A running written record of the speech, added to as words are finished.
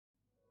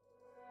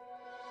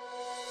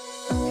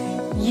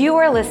You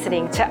are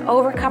listening to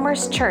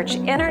Overcomers Church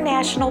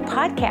International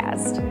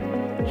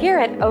Podcast. Here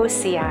at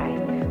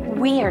OCI,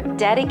 we are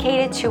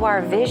dedicated to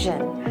our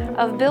vision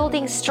of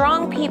building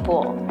strong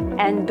people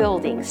and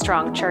building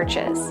strong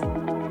churches.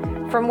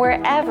 From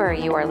wherever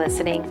you are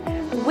listening,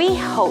 we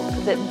hope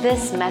that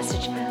this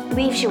message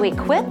leaves you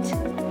equipped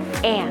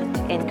and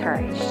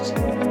encouraged.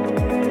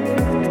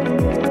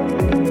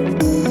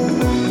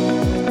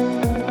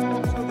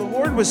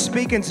 Was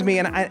speaking to me,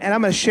 and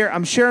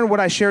I'm sharing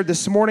what I shared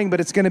this morning, but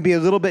it's going to be a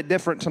little bit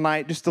different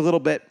tonight, just a little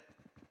bit.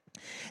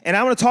 And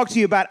I want to talk to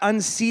you about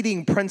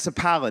unseating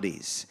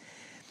principalities.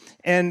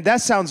 And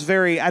that sounds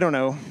very,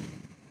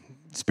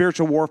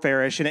 spiritual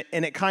warfare-ish, and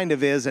it kind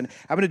of is. And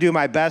I'm going to do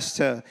my best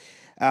to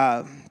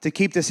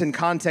keep this in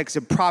context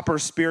of proper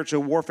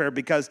spiritual warfare,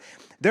 because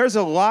there's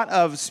a lot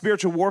of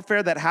spiritual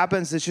warfare that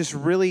happens that's just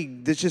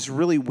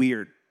really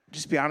weird.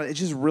 Just be honest, it's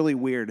just really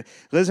weird.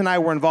 Liz and I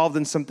were involved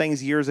in some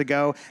things years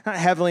ago, not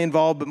heavily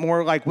involved, but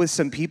more like with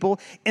some people,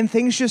 and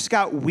things just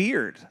got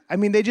weird. I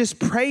mean, they just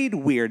prayed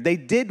weird. They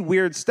did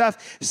weird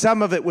stuff.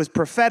 Some of it was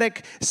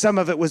prophetic, some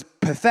of it was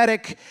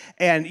pathetic,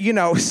 and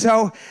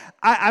so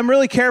I'm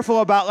really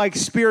careful about like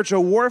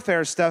spiritual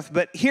warfare stuff,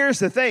 but here's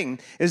the thing,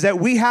 is that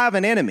we have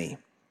an enemy.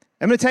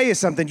 I'm going to tell you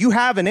something. You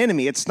have an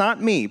enemy. It's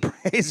not me.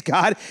 Praise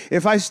God.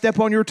 If I step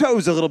on your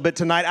toes a little bit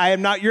tonight, I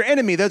am not your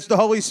enemy. That's the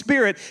Holy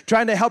Spirit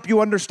trying to help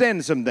you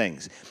understand some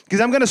things.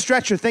 Because I'm going to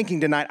stretch your thinking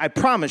tonight. I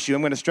promise you,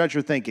 I'm going to stretch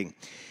your thinking.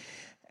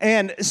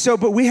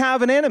 But we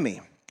have an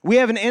enemy. We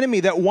have an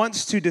enemy that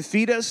wants to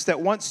defeat us, that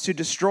wants to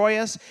destroy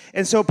us.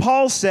 And so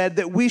Paul said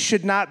that we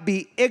should not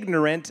be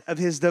ignorant of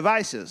his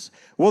devices.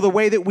 Well, the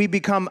way that we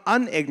become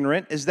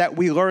unignorant is that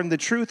we learn the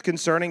truth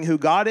concerning who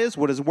God is,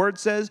 what his word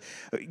says,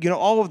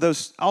 all of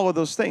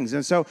those things.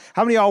 And so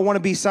how many of y'all want to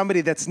be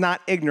somebody that's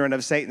not ignorant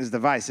of Satan's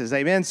devices?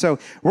 Amen. So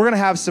we're going to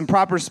have some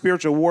proper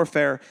spiritual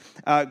warfare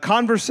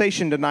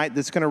conversation tonight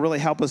that's going to really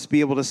help us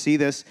be able to see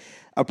this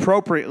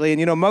appropriately.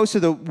 And most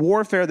of the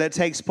warfare that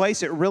takes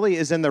place, it really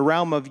is in the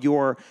realm of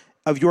your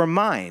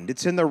mind.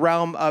 It's in the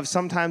realm of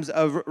sometimes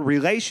of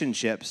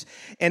relationships.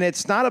 And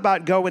it's not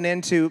about going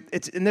into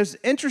and there's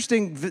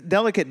interesting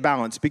delicate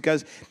balance,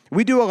 because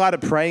we do a lot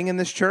of praying in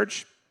this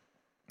church.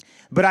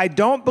 But I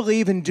don't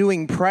believe in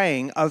doing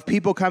praying of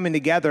people coming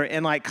together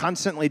and like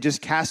constantly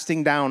just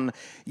casting down,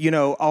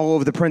 all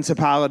of the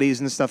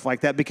principalities and stuff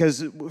like that,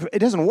 because it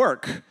doesn't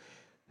work.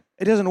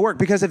 It doesn't work,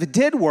 because if it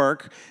did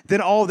work,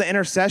 then all of the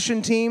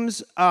intercession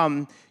teams,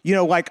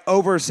 like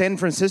over San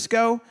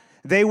Francisco,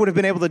 they would have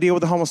been able to deal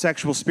with the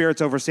homosexual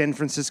spirits over San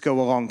Francisco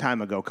a long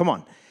time ago. Come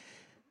on.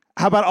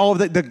 How about all of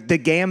the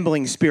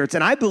gambling spirits?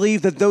 And I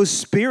believe that those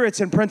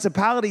spirits and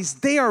principalities,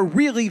 they are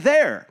really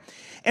there.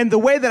 And the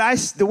way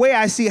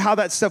I see how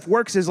that stuff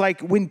works is like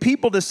when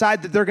people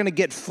decide that they're going to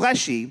get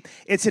fleshy,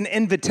 it's an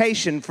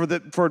invitation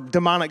for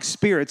demonic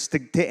spirits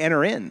to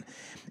enter in.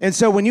 And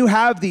so when you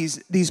have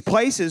these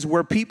places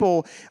where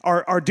people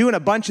are doing a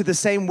bunch of the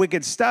same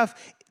wicked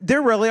stuff,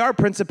 there really are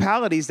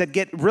principalities that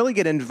get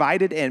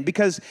invited in,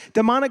 because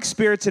demonic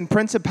spirits and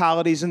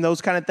principalities and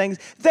those kind of things,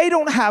 they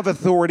don't have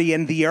authority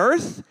in the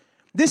earth.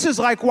 This is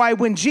like why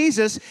when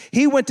Jesus,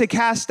 he went to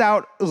cast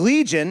out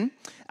Legion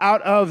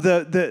out of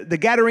the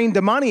Gadarene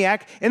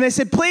demoniac, and they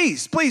said,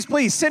 please, please,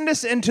 please send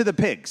us into the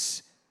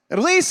pigs. At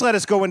least let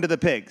us go into the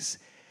pigs.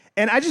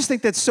 And I just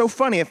think that's so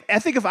funny. I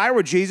think if I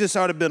were Jesus,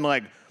 I would have been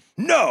like,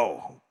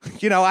 no,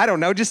 I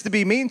don't know, just to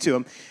be mean to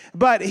him.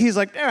 But he's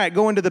like, all right,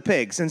 go into the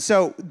pigs. And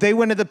so they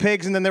went to the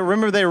pigs, and then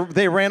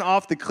they ran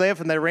off the cliff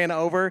and they ran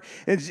over.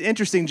 It's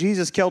interesting,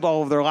 Jesus killed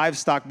all of their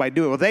livestock by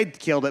doing it. Well, they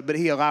killed it, but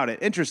he allowed it.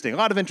 Interesting, a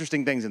lot of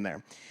interesting things in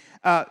there.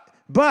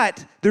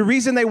 But the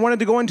reason they wanted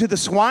to go into the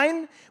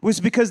swine was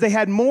because they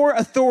had more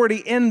authority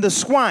in the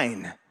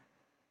swine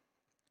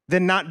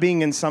than not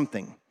being in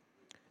something.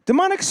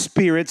 Demonic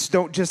spirits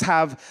don't just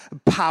have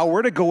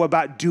power to go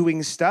about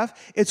doing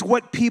stuff. It's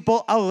what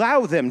people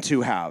allow them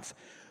to have.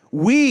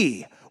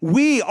 We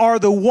are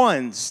the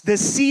ones, the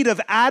seed of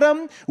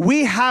Adam,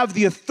 we have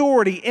the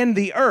authority in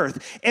the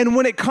earth. And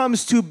when it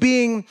comes to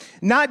being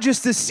not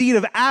just the seed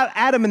of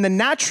Adam in the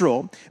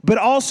natural, but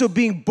also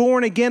being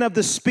born again of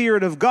the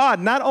Spirit of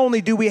God, not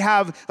only do we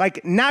have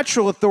like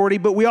natural authority,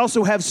 but we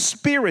also have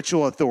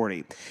spiritual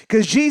authority.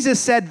 Because Jesus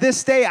said,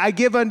 this day I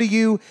give unto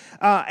you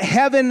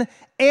heaven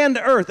and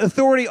earth,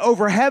 authority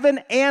over heaven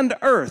and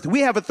earth. We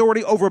have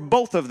authority over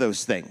both of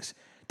those things.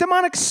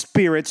 Demonic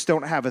spirits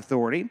don't have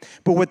authority,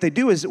 but what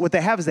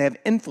they have is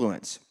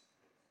influence.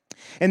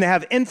 And they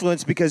have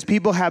influence because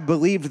people have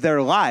believed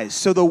their lies.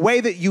 So the way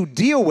that you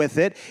deal with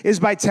it is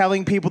by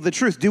telling people the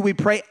truth. Do we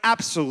pray?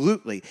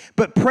 Absolutely.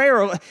 But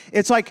prayer,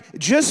 it's like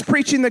just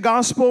preaching the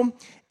gospel,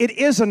 it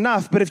is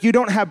enough. But if you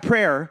don't have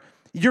prayer,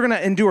 you're going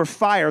to endure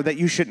fire that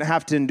you shouldn't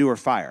have to endure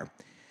fire.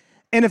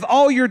 And if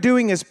all you're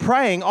doing is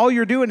praying, all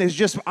you're doing is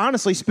just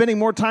honestly spending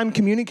more time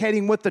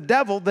communicating with the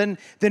devil than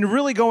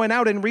really going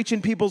out and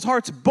reaching people's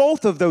hearts,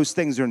 both of those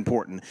things are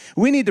important.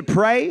 We need to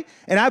pray,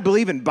 and I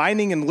believe in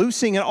binding and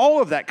loosing and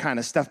all of that kind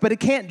of stuff, but it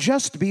can't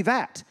just be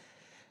that.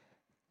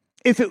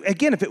 If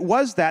it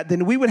was that,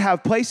 then we would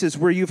have places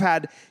where you've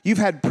had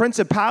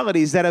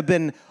principalities that have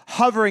been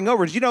hovering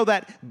over. Did you know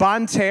that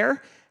Bonne,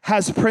 Terre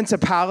has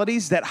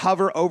principalities that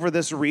hover over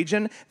this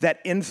region that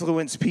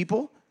influence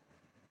people?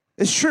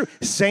 It's true.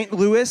 St.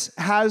 Louis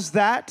has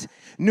that.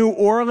 New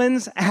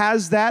Orleans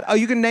has that. Oh,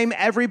 you can name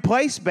every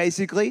place,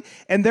 basically.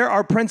 And there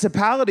are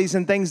principalities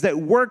and things that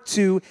work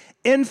to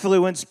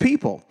influence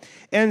people.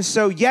 And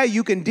so, yeah,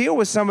 you can deal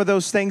with some of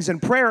those things in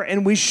prayer,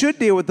 and we should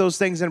deal with those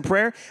things in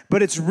prayer,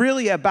 but it's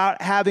really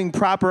about having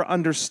proper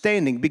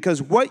understanding,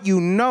 because what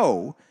you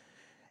know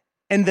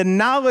and the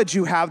knowledge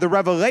you have, the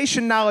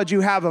revelation knowledge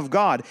you have of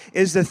God,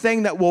 is the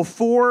thing that will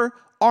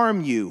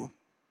forearm you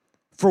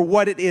for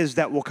what it is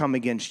that will come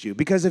against you.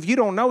 Because if you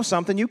don't know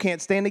something, you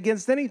can't stand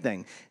against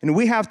anything. And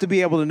we have to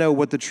be able to know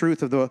what the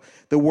truth of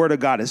the Word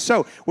of God is.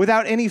 So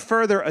without any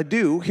further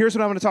ado, here's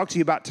what I'm going to talk to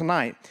you about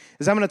tonight,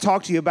 is I'm going to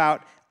talk to you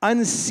about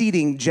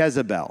unseating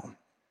Jezebel.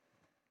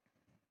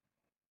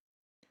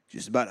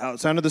 Just about how it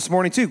sounded this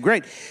morning too.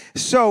 Great.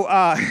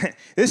 So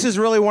this is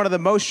really one of the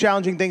most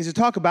challenging things to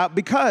talk about,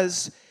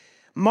 because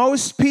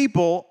most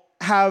people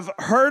have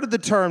heard the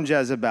term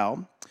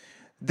Jezebel.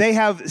 They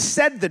have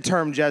said the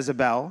term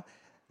Jezebel,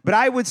 but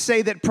I would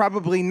say that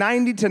probably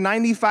 90 to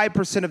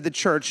 95% of the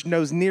church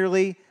knows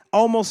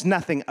almost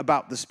nothing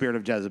about the spirit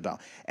of Jezebel.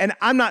 And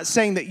I'm not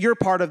saying that you're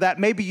part of that.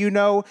 Maybe you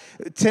know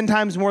 10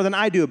 times more than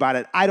I do about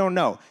it. I don't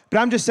know. But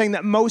I'm just saying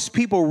that most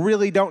people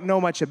really don't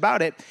know much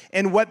about it.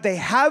 And what they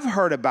have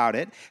heard about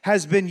it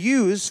has been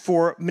used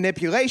for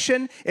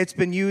manipulation. It's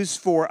been used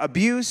for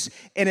abuse.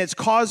 And it's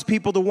caused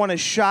people to want to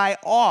shy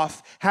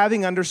off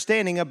having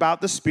understanding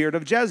about the spirit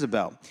of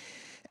Jezebel.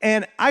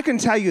 And I can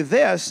tell you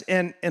this,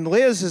 and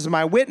Liz is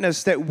my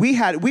witness, that we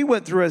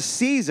went through a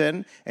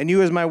season, and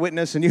you as my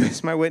witness, and you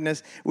as my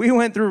witness, we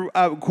went through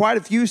quite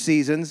a few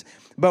seasons,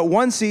 but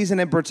one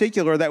season in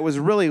particular that was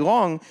really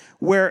long,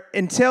 where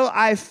until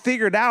I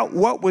figured out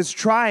what was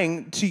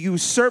trying to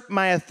usurp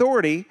my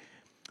authority,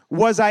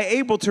 was I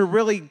able to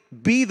really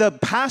be the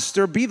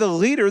pastor, be the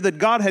leader that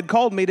God had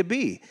called me to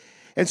be.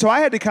 And so I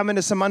had to come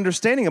into some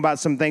understanding about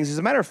some things. As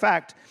a matter of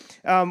fact,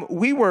 when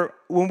we were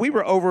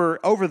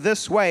over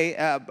this way,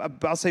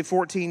 I'll say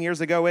 14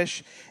 years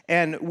ago-ish,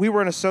 and we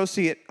were an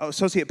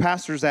associate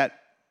pastors at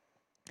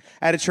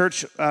a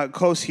church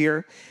close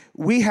here.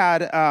 We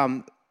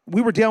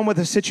were dealing with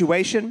a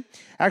situation,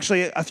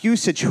 actually a few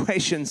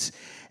situations,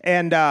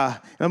 and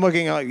I'm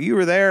looking like, you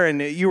were there,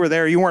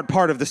 you weren't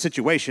part of the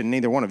situation,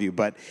 neither one of you,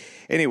 but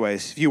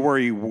anyways, if you were,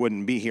 you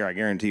wouldn't be here, I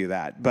guarantee you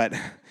that, but...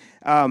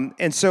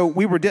 And so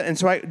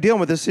I dealing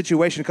with this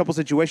situation, a couple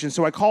situations.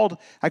 So I called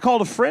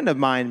a friend of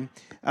mine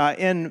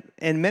in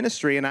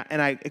ministry, and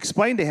I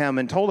explained to him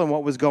and told him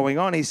what was going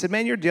on. He said,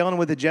 "Man, you're dealing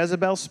with a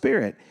Jezebel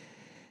spirit."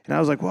 And I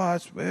was like, "Well,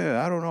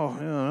 I don't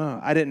know.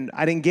 I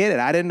didn't get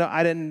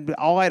it.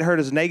 All I'd heard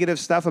is negative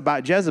stuff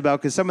about Jezebel,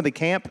 because some of the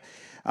camp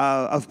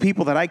of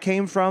people that I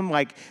came from,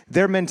 like,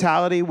 their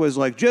mentality was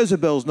like,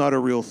 Jezebel's not a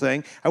real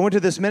thing. I went to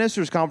this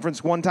ministers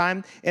conference one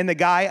time, and the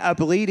guy up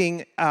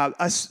leading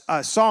a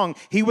song,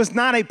 he was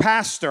not a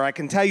pastor, I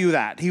can tell you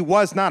that. He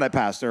was not a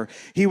pastor.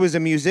 He was a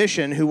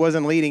musician who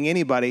wasn't leading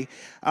anybody.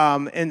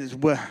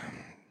 And well,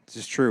 this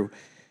is true.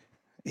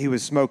 He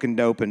was smoking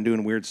dope and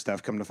doing weird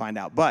stuff, come to find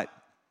out. But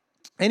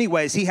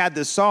anyways, he had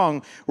this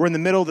song where in the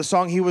middle of the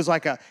song, he was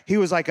a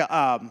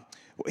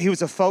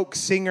folk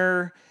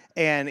singer,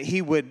 and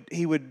he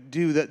would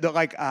do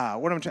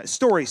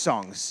story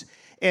songs.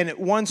 And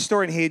one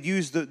story, and he had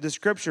used the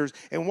scriptures,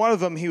 and one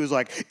of them he was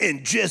like, "And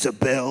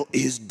Jezebel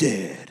is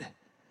dead."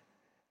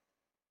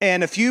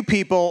 And a few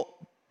people,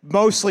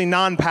 mostly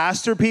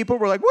non-pastor people,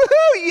 were like,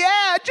 "Woohoo,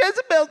 yeah,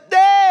 Jezebel's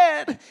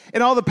dead."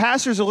 And all the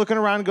pastors are looking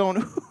around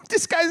going,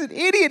 "This guy's an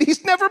idiot,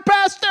 he's never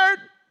pastored."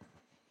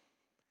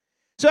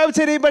 So I would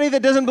say to anybody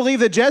that doesn't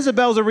believe that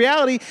Jezebel is a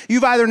reality,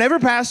 you've either never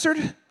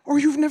pastored or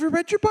you've never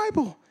read your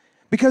Bible.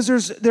 Because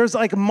there's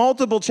like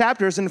multiple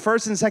chapters in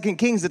 1st and 2nd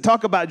Kings that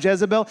talk about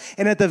Jezebel.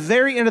 And at the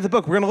very end of the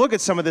book, we're going to look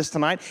at some of this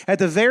tonight. At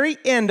the very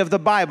end of the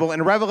Bible,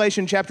 in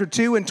Revelation chapter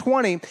 2 and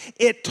 20,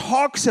 it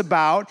talks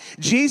about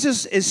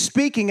Jesus is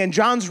speaking, and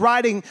John's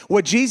writing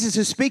what Jesus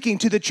is speaking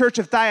to the church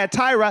of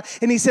Thyatira.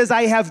 And he says,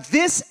 "I have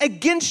this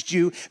against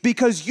you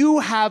because you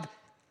have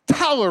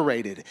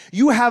tolerated,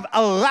 you have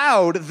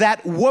allowed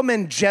that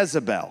woman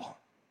Jezebel."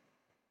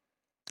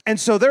 And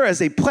so there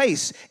is a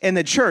place in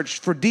the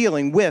church for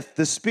dealing with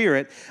the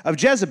spirit of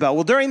Jezebel.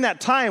 Well, during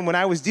that time when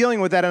I was dealing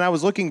with that and I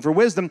was looking for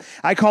wisdom,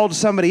 I called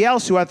somebody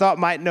else who I thought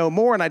might know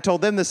more, and I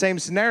told them the same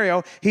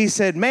scenario. He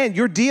said, "Man,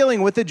 you're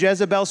dealing with the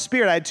Jezebel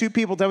spirit." I had two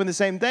people tell me the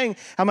same thing.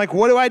 I'm like,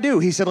 "What do I do?"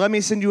 He said, "Let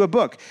me send you a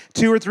book."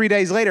 2 or 3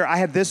 days later, I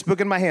had this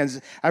book in my hands.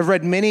 I've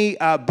read many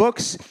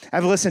books.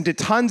 I've listened to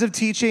tons of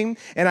teaching,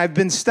 and I've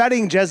been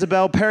studying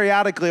Jezebel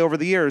periodically over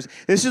the years.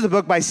 This is a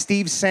book by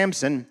Steve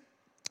Sampson.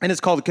 And it's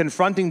called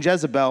Confronting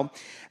Jezebel,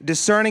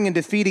 Discerning and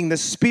Defeating the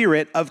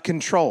Spirit of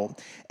Control.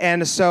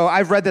 And so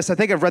I've read this. I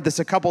think I've read this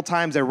a couple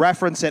times. I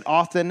reference it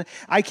often.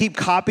 I keep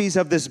copies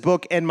of this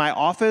book in my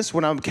office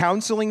when I'm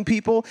counseling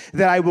people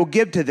that I will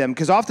give to them,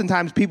 because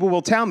oftentimes people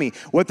will tell me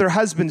what their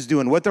husband's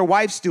doing, what their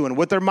wife's doing,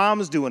 what their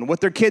mom's doing,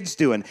 what their kid's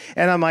doing.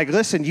 And I'm like,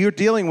 listen, you're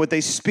dealing with a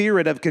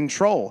spirit of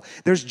control.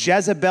 There's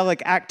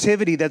Jezebelic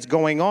activity that's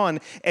going on,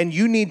 and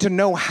you need to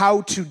know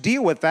how to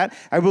deal with that.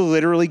 I will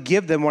literally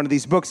give them one of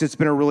these books. It's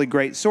been a really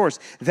great source.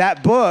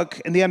 That book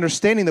and the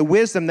understanding, the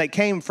wisdom that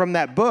came from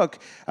that book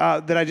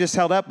that I just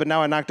held up, but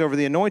now I knocked over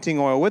the anointing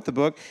oil with the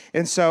book.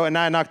 And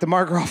now I knocked the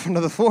marker off onto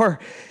the floor.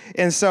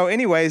 And so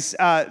anyways,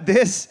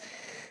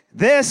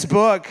 this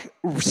book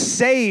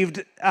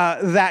saved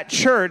that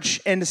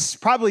church, and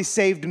probably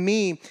saved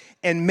me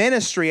in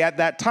ministry at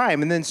that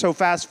time. And then so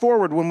fast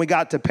forward when we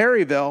got to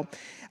Perryville,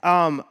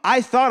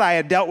 I thought I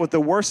had dealt with the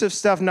worst of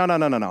stuff.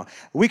 No.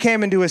 We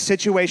came into a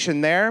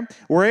situation there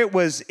where it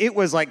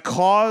was like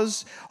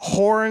claws,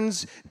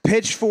 horns,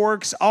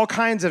 pitchforks, all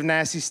kinds of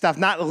nasty stuff.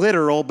 Not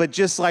literal, but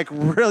just like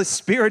really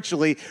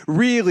spiritually,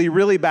 really,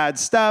 really bad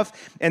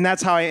stuff. And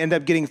that's how I end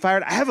up getting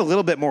fired. I have a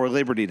little bit more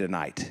liberty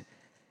tonight,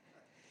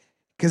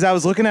 because I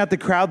was looking at the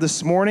crowd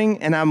this morning,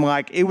 and I'm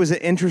like, it was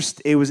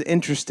interesting.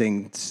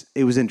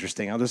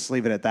 I'll just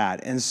leave it at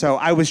that. And so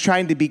I was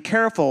trying to be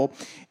careful,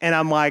 and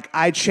I'm like,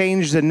 I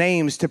changed the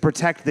names to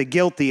protect the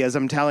guilty as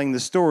I'm telling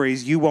the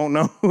stories. You won't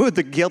know who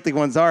the guilty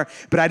ones are,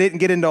 but I didn't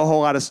get into a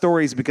whole lot of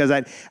stories because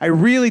I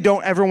really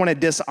don't ever want to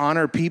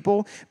dishonor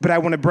people, but I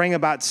want to bring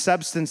about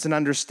substance and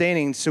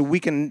understanding so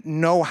we can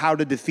know how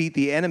to defeat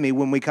the enemy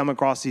when we come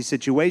across these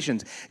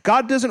situations.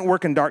 God doesn't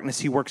work in darkness,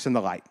 he works in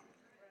the light.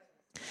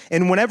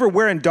 And whenever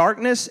we're in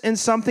darkness in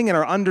something and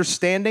our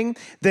understanding,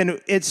 then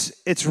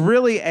it's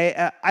really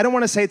I don't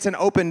want to say it's an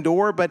open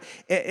door, but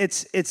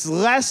it's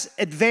less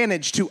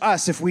advantage to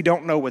us if we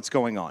don't know what's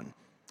going on.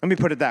 Let me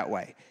put it that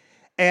way.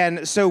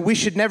 And so we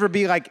should never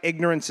be like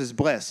ignorance is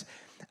bliss.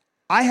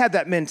 I had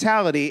that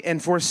mentality,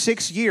 and for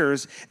 6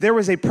 years, there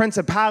was a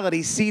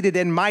principality seated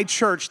in my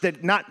church,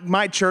 that not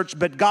my church,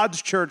 but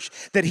God's church,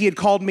 that he had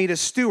called me to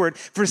steward.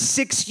 For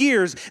 6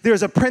 years, there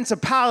was a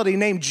principality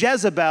named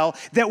Jezebel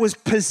that was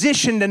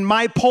positioned in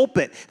my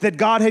pulpit that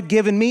God had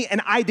given me,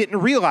 and I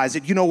didn't realize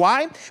it. You know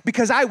why?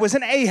 Because I was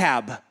an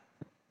Ahab.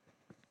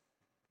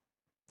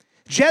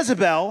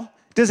 Jezebel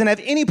doesn't have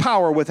any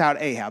power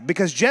without Ahab,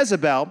 because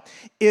Jezebel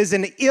is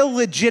an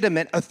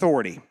illegitimate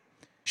authority.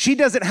 She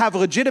doesn't have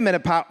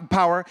legitimate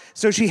power,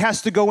 so she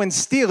has to go and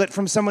steal it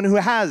from someone who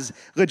has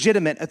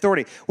legitimate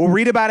authority. We'll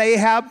read about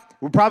Ahab.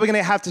 We're probably going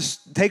to have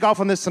to take off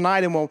on this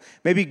tonight, and we'll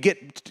maybe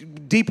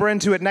get deeper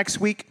into it next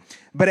week.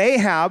 But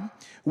Ahab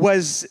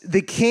was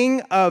the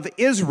king of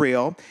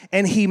Israel,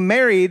 and he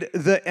married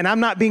and I'm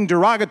not being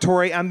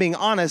derogatory, I'm being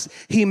honest,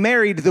 he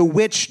married the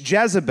witch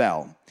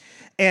Jezebel.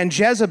 And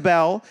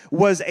Jezebel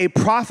was a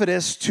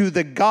prophetess to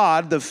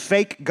the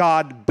fake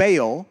god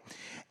Baal.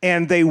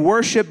 And they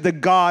worshiped the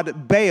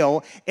god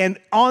Baal. And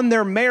on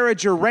their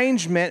marriage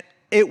arrangement,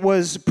 it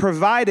was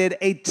provided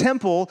a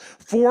temple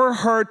for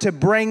her to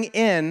bring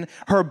in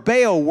her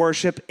Baal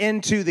worship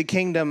into the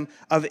kingdom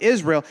of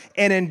Israel.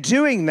 And in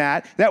doing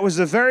that, that was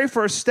the very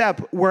first step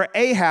where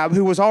Ahab,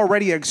 who was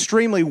already an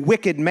extremely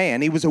wicked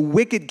man, he was a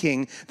wicked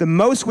king, the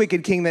most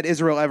wicked king that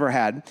Israel ever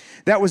had.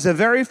 That was the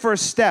very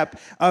first step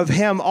of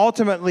him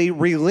ultimately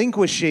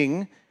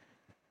relinquishing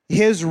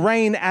his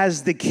reign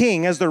as the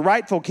king, as the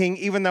rightful king.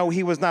 Even though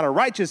he was not a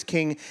righteous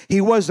king, he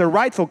was the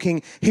rightful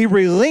king. He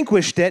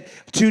relinquished it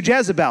to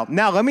Jezebel.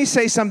 Now, let me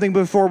say something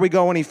before we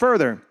go any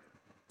further.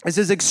 This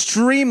is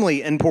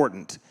extremely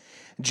important.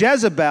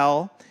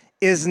 Jezebel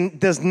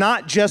does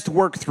not just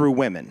work through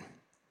women.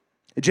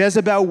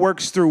 Jezebel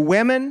works through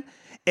women.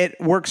 It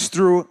works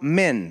through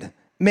men.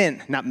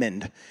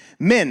 It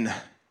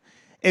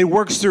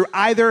works through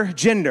either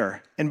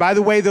gender. And by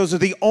the way, those are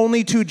the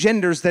only two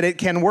genders that it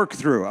can work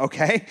through,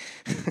 okay?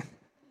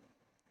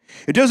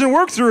 It doesn't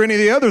work through any of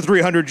the other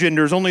 300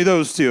 genders, only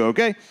those two,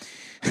 okay?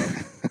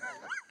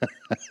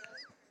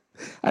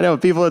 I know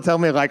people that tell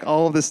me like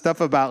all of this stuff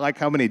about like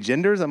how many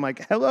genders. I'm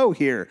like, hello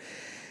here.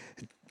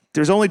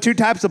 There's only two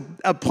types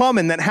of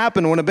plumbing that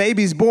happen when a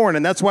baby's born,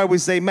 and that's why we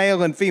say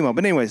male and female.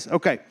 But anyways,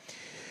 okay.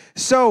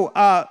 So,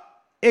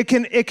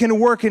 It can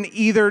work in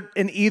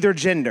either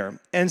gender.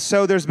 And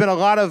so there's been a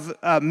lot of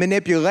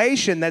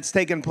manipulation that's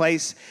taken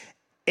place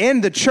in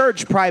the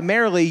church,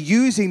 primarily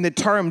using the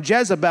term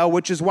Jezebel,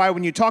 which is why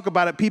when you talk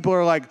about it, people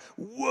are like,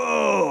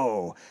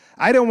 whoa.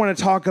 I don't want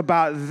to talk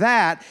about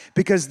that,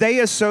 because they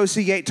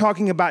associate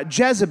talking about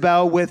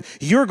Jezebel with,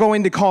 you're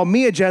going to call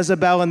me a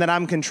Jezebel and that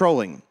I'm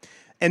controlling.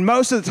 And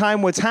most of the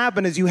time what's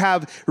happened is you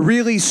have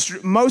really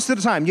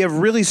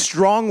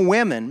strong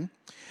women.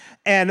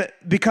 And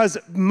because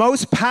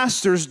most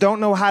pastors don't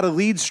know how to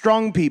lead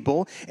strong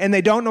people, and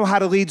they don't know how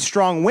to lead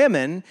strong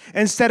women,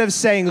 instead of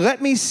saying,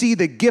 let me see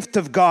the gift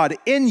of God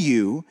in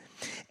you,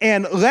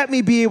 and let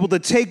me be able to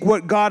take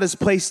what God has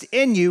placed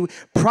in you,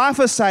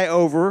 prophesy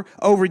over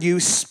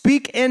you,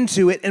 speak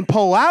into it, and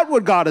pull out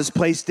what God has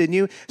placed in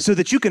you so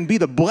that you can be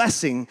the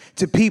blessing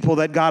to people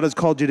that God has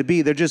called you to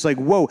be. They're just like,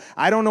 whoa,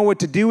 I don't know what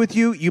to do with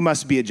you. You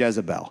must be a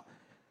Jezebel.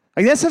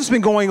 Like that stuff's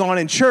been going on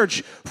in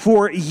church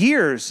for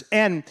years.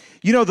 And,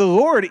 the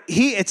Lord,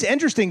 it's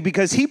interesting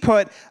because he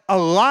put a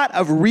lot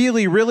of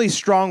really, really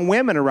strong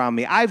women around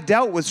me. I've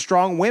dealt with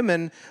strong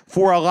women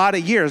for a lot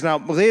of years. Now,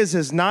 Liz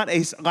is not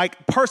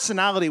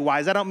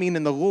personality-wise, I don't mean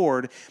in the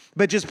Lord,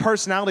 but just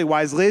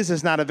personality-wise, Liz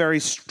is not a very,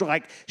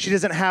 she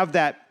doesn't have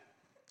that,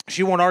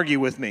 she won't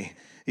argue with me.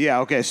 Yeah,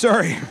 okay,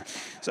 sorry.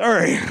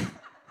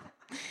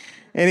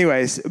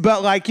 Anyways,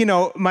 but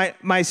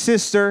my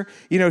sister,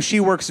 she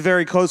works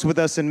very close with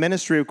us in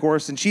ministry, of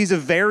course, and she's a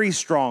very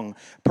strong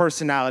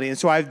personality. And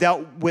so I've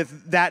dealt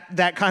with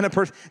that kind of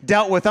person,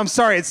 I'm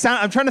sorry,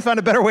 I'm trying to find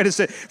a better way to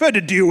say it. I've had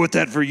to deal with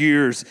that for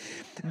years.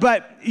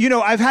 But,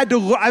 I've had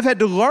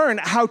to learn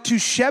how to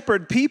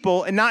shepherd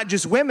people, and not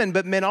just women,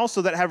 but men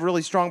also that have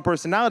really strong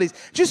personalities.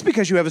 Just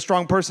because you have a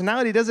strong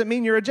personality doesn't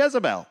mean you're a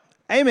Jezebel.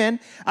 Amen.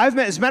 I've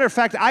met, as a matter of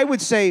fact, I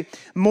would say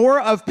more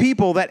of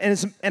people that,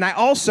 and I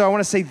want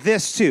to say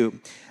this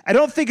too. I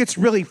don't think it's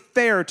really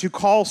fair to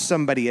call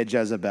somebody a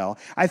Jezebel.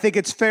 I think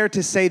it's fair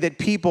to say that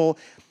people,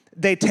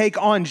 they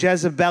take on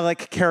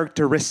Jezebelic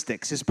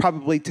characteristics is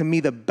probably, to me,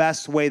 the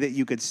best way that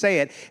you could say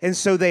it. And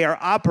so they are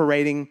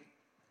operating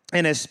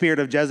in a spirit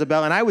of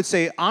Jezebel. And I would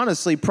say,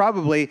 honestly,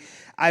 probably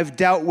I've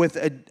dealt with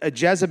a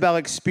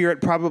Jezebelic spirit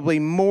probably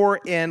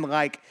more in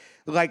like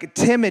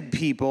timid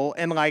people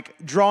and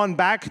drawn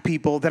back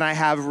people than I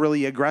have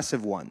really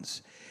aggressive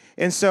ones.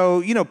 And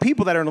so,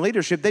 people that are in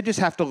leadership, they just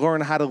have to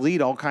learn how to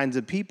lead all kinds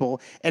of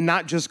people and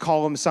not just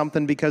call them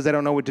something because they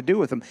don't know what to do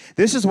with them.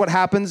 This is what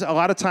happens a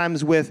lot of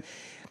times with,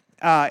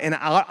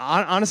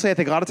 honestly, I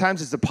think a lot of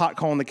times it's the pot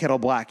calling the kettle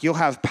black. You'll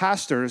have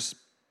pastors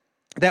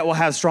that will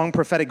have strong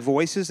prophetic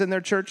voices in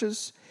their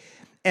churches,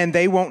 and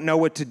they won't know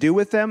what to do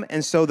with them,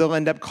 and so they'll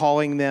end up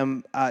calling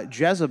them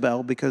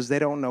Jezebel because they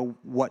don't know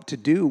what to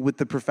do with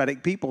the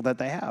prophetic people that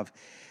they have.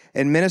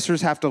 And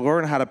ministers have to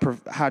learn how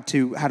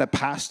to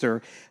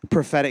pastor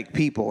prophetic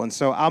people. And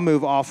so I'll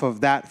move off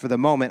of that for the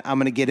moment. I'm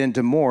going to get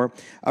into more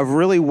of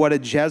really what a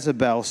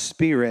Jezebel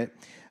spirit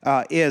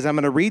is. I'm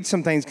going to read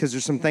some things because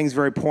there's some things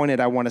very pointed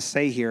I want to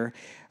say here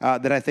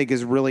that I think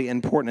is really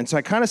important. And so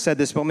I kind of said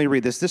this, but let me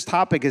read this. This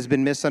topic has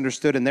been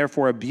misunderstood and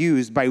therefore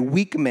abused by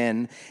weak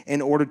men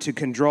in order to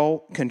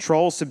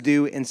control,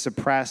 subdue, and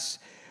suppress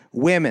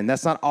women.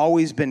 That's not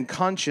always been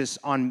conscious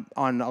on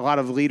a lot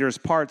of leaders'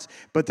 parts,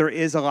 but there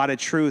is a lot of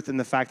truth in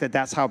the fact that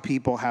that's how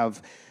people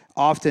have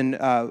often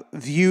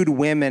viewed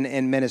women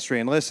in ministry.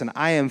 And listen,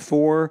 I am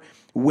for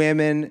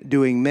women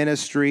doing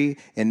ministry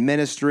and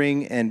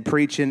ministering and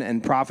preaching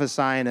and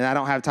prophesying, and I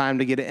don't have time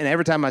to get it. And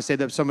every time I say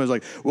that, someone's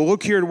like, well,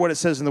 look here at what it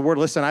says in the Word.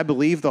 Listen, I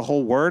believe the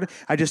whole Word.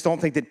 I just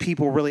don't think that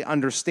people really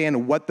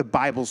understand what the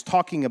Bible's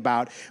talking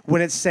about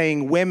when it's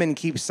saying women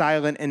keep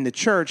silent in the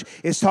church.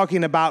 It's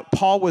talking about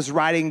Paul was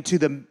writing to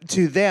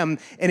them,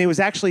 and it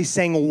was actually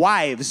saying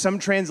wives. Some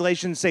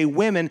translations say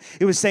women.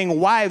 It was saying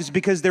wives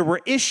because there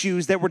were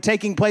issues that were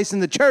taking place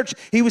in the church.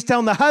 He was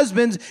telling the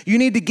husbands, you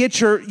need to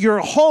get your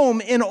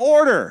home in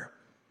order.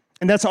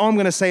 And that's all I'm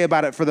going to say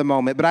about it for the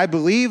moment. But I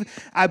believe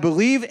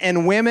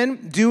in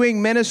women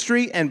doing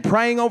ministry and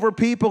praying over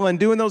people and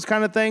doing those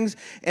kind of things.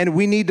 And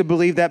we need to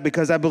believe that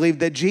because I believe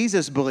that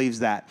Jesus believes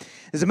that.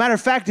 As a matter of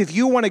fact, if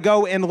you want to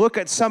go and look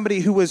at somebody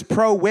who was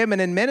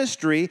pro-women in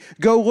ministry,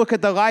 go look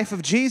at the life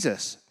of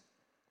Jesus.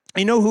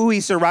 You know who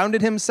he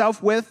surrounded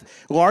himself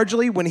with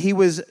largely when he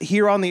was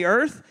here on the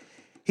earth?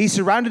 He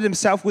surrounded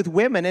himself with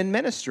women in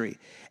ministry.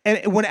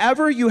 And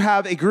whenever you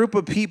have a group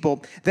of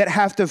people that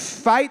have to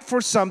fight for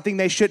something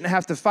they shouldn't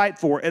have to fight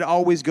for, it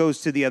always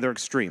goes to the other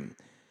extreme.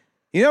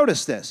 You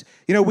notice this.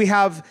 We've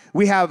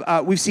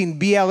seen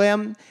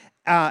BLM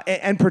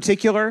in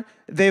particular.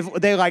 They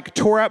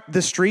tore up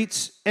the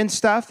streets and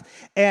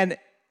stuff. And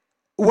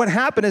what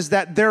happened is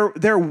that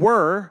there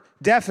were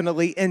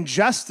definitely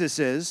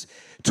injustices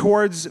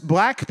towards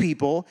black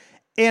people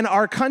in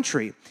our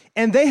country.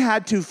 And they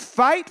had to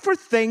fight for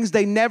things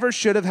they never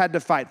should have had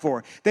to fight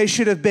for. They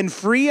should have been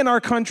free in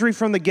our country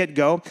from the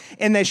get-go,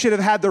 and they should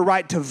have had the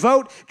right to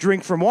vote,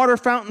 drink from water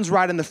fountains,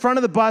 ride in the front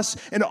of the bus,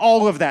 and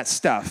all of that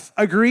stuff.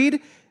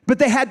 Agreed? But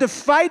they had to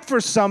fight for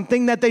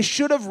something that they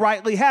should have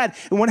rightly had.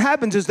 And what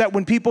happens is that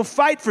when people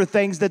fight for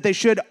things that they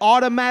should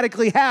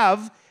automatically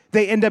have,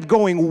 they end up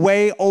going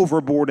way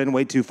overboard and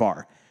way too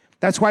far.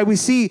 That's why we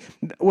see,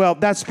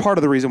 that's part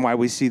of the reason why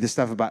we see the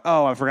stuff about,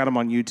 I forgot I'm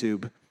on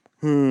YouTube.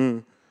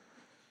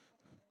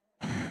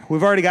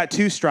 We've already got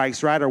 2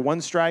 strikes, right? Or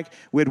 1 strike.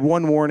 We had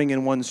 1 warning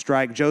and 1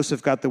 strike.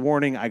 Joseph got the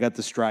warning. I got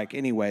the strike.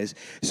 Anyways,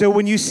 so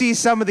when you see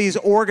some of these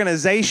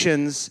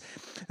organizations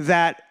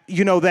that,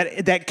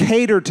 that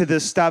cater to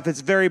this stuff, it's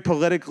very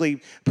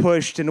politically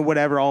pushed and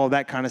whatever, all of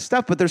that kind of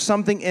stuff. But there's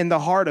something in the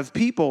heart of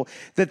people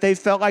that they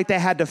felt like they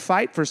had to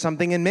fight for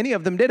something, and many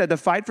of them did, had to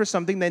fight for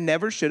something they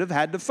never should have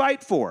had to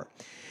fight for.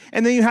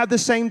 And then you have the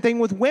same thing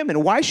with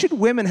women. Why should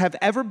women have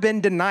ever been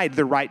denied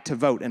the right to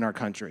vote in our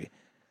country?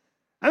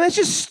 I mean, it's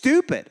just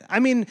stupid. I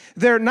mean,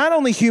 they're not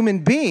only human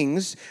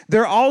beings,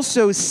 they're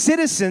also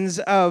citizens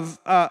of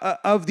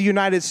the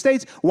United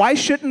States. Why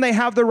shouldn't they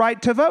have the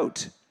right to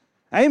vote?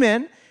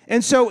 Amen.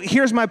 And so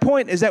here's my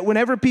point, is that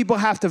whenever people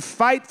have to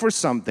fight for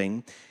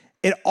something,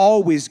 it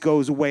always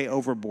goes way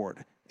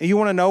overboard. And you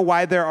want to know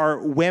why there are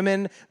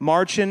women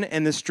marching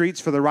in the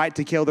streets for the right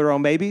to kill their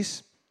own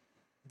babies?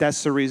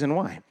 That's the reason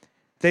why.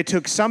 They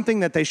took something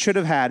that they should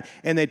have had,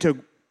 and they took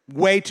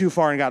way too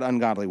far and got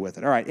ungodly with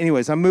it. All right,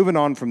 anyways, I'm moving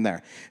on from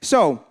there.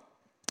 So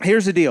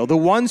here's the deal. The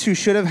ones who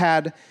should have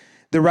had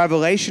the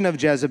revelation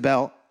of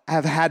Jezebel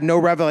have had no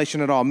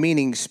revelation at all,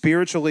 meaning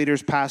spiritual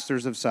leaders,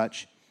 pastors of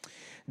such.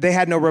 They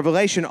had no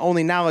revelation,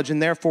 only knowledge,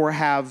 and therefore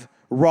have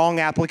wrong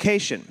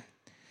application.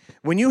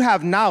 When you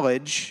have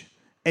knowledge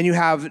and you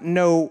have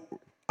no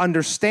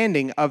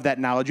understanding of that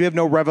knowledge, you have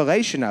no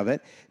revelation of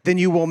it, then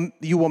you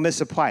will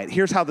misapply it.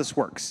 Here's how this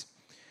works.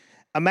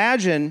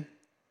 Imagine,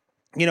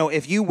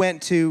 if you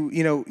went to,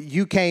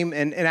 you came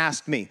and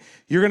asked me,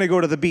 you're going to go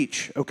to the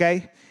beach,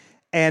 okay?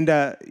 And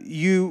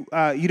you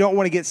don't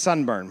want to get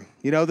sunburned.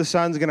 The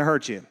sun's going to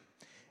hurt you.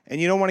 And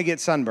you don't want to get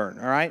sunburned,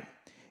 all right?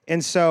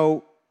 And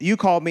so you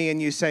call me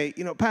and you say,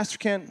 Pastor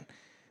Kent,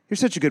 you're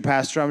such a good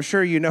pastor. I'm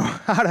sure you know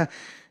how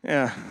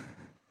to,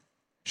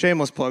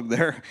 shameless plug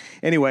there.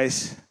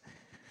 Anyways,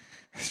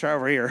 let's try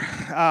over here.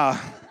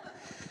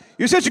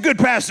 You're such a good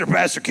pastor,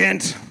 Pastor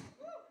Kent.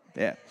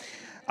 Yeah.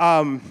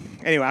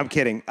 Anyway, I'm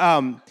kidding.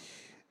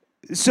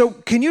 So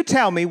can you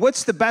tell me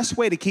what's the best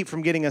way to keep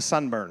from getting a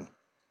sunburn?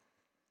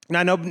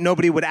 Now, I know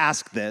nobody would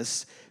ask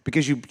this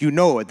because you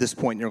know at this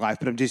point in your life,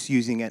 but I'm just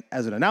using it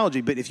as an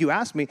analogy. But if you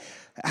ask me,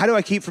 how do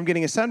I keep from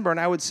getting a sunburn?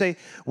 I would say,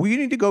 well, you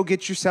need to go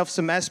get yourself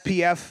some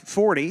SPF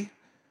 40,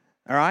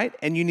 all right?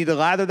 And you need to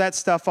lather that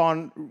stuff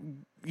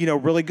on,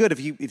 really good.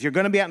 If you're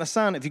going to be out in the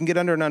sun, if you can get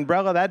under an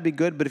umbrella, that'd be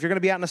good. But if you're going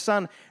to be out in the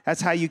sun,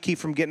 that's how you keep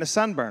from getting a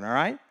sunburn, all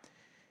right?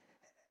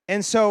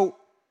 And so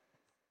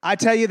I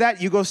tell you that,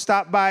 you go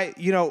stop by,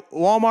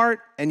 Walmart,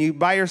 and you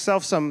buy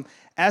yourself some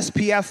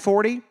SPF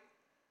 40,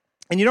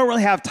 and you don't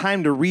really have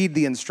time to read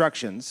the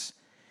instructions,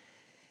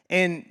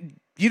 and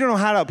you don't know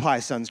how to apply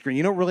sunscreen.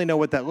 You don't really know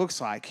what that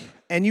looks like.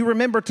 And you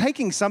remember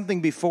taking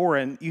something before,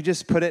 and you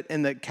just put it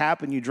in the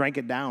cap, and you drank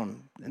it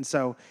down. And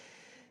so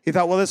you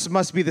thought, well, this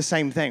must be the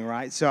same thing,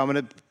 right? So I'm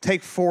going to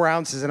take 4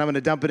 ounces, and I'm going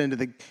to dump it into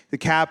the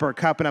cap or a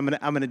cup, and I'm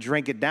going to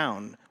drink it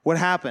down. What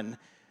happened?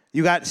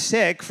 You got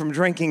sick from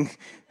drinking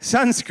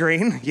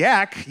sunscreen,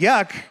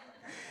 yuck,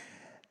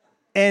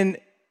 and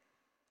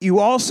you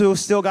also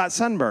still got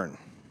sunburn.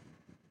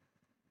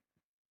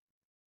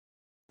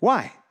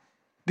 Why?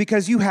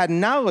 Because you had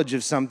knowledge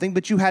of something,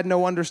 but you had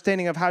no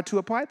understanding of how to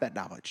apply that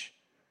knowledge.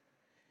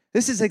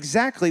 This is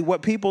exactly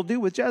what people do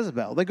with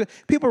Jezebel.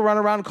 People run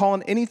around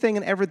calling anything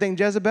and everything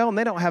Jezebel, and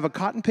they don't have a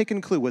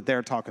cotton-picking clue what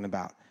they're talking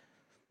about.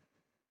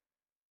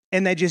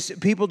 And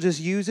people just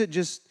use it,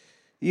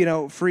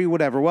 free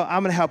whatever. Well,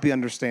 I'm going to help you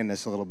understand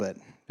this a little bit.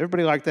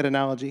 Everybody like that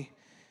analogy?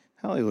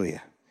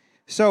 Hallelujah.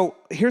 So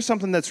here's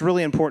something that's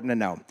really important to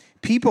know.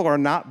 People are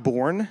not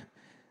born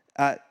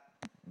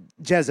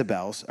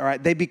Jezebels, all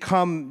right? They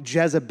become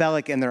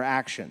Jezebelic in their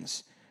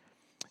actions.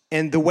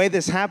 And the way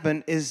this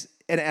happened is,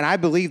 and I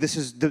believe this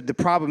is the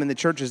problem in the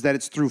church, is that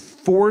it's through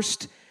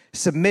forced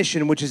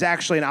submission, which is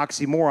actually an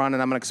oxymoron,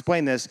 and I'm going to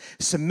explain this.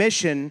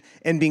 Submission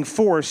and being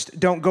forced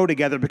don't go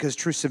together because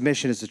true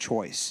submission is a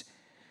choice.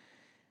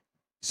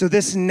 So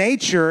this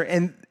nature,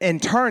 in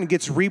turn,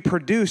 gets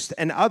reproduced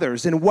in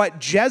others. And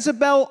what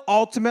Jezebel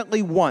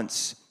ultimately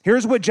wants,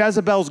 here's what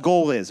Jezebel's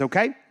goal is,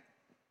 okay?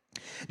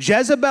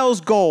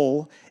 Jezebel's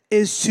goal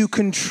is to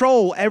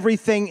control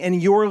everything in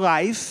your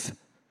life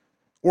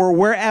or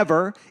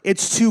wherever.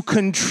 It's to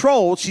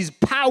control. She's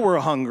power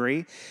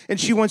hungry, and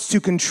she wants to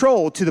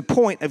control to the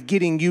point of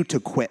getting you to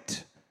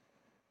quit,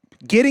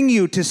 getting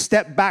you to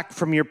step back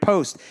from your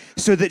post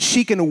so that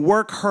she can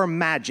work her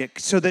magic,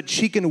 so that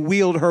she can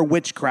wield her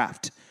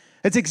witchcraft.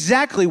 That's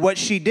exactly what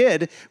she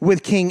did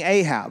with King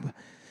Ahab.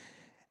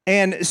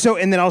 And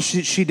then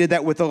she did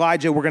that with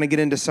Elijah. We're going to get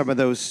into some of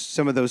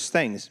those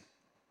things.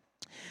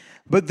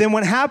 But then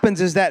what happens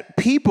is that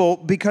people,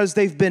 because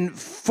they've been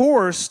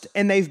forced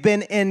and they've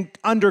been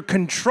under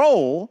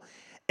control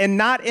and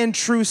not in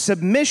true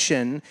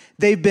submission,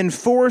 they've been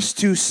forced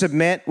to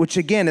submit, which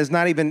again is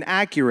not even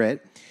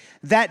accurate.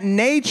 That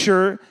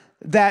nature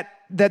that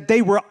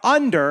they were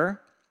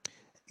under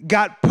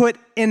got put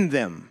in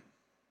them.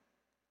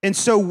 And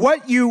so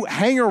what you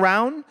hang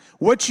around,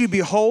 what you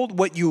behold,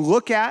 what you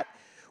look at,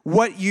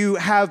 what you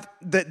have,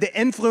 the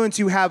influence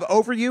you have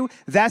over you,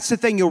 that's the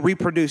thing you'll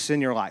reproduce in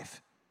your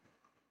life.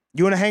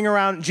 You want to hang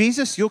around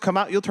Jesus, you'll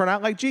turn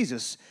out like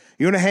Jesus.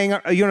 You want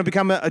to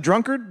become a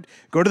drunkard?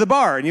 Go to the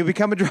bar and you'll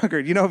become a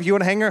drunkard. If you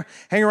want to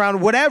hang around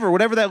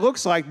whatever that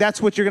looks like,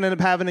 that's what you're going to end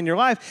up having in your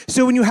life.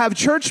 So when you have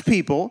church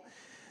people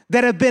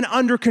that have been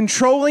under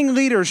controlling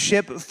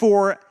leadership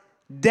for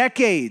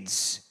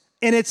decades,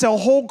 and it's a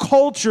whole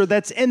culture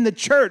that's in the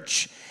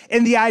church,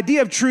 and the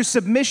idea of true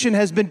submission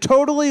has been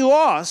totally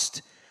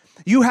lost,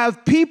 you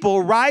have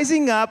people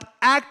rising up,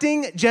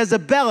 acting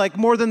Jezebelic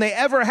more than they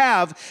ever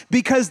have,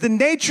 because the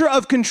nature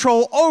of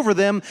control over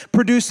them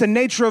produced a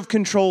nature of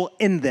control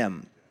in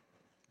them.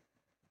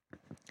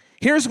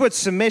 Here's what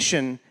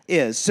submission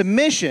is.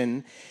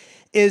 Submission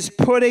is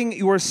putting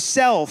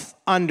yourself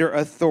under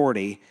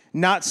authority,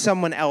 not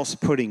someone else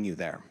putting you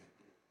there.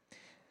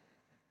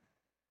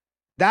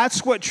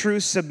 That's what true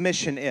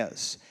submission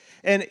is.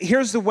 And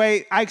here's the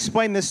way I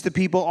explain this to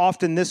people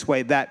often this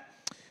way, that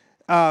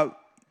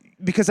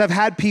because I've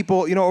had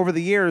people, over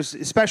the years,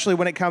 especially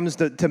when it comes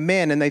to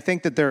men, and they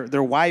think that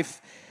their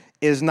wife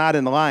is not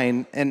in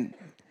line, and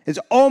it's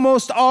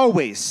almost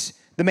always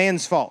the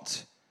man's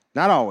fault.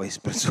 Not always,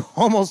 but it's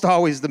almost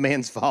always the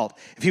man's fault.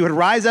 If he would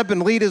rise up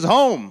and lead his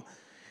home,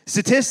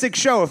 statistics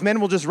show if men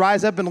will just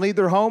rise up and lead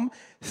their home,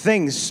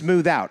 things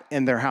smooth out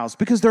in their house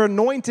because they're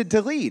anointed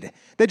to lead.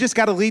 They just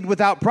got to lead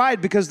without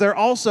pride because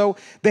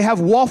they have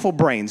waffle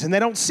brains and they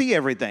don't see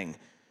everything.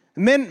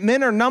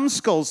 Men are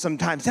numbskulls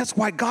sometimes. That's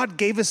why God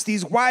gave us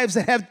these wives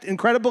that have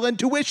incredible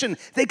intuition.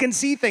 They can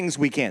see things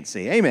we can't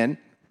see. Amen.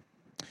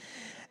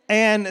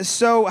 And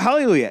so,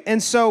 hallelujah.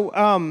 And so,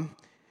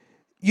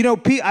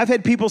 I've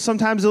had people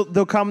sometimes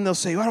they'll come and they'll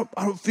say, I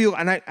don't feel,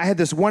 and I had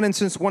this one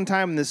instance one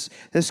time, and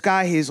this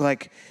guy, he's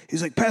like,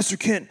 Pastor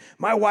Kent,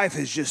 my wife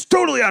is just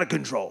totally out of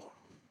control.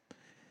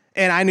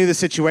 And I knew the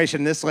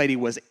situation. This lady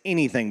was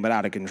anything but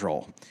out of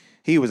control.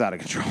 He was out of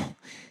control.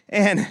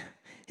 And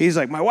he's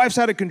like, my wife's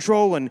out of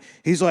control. And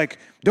he's like,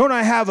 don't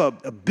I have a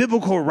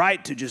biblical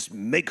right to just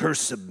make her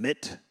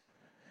submit?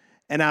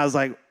 And I was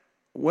like,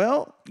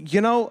 well,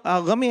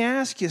 let me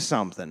ask you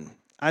something.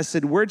 I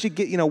said, where'd you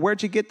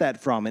get that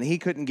from? And he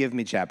couldn't give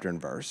me chapter and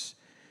verse,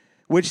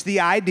 which the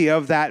idea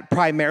of that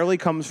primarily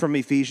comes from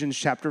Ephesians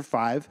chapter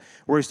 5,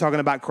 where he's talking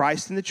about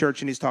Christ and the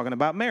church, and he's talking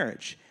about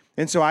marriage.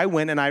 And so I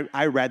went and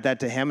I read that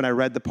to him, and I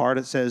read the part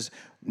that says,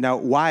 now,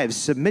 wives,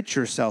 submit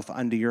yourself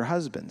unto your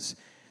husbands.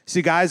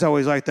 See, guys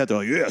always like that. They're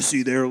like, yeah,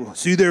 see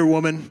there,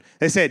 woman.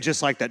 They say it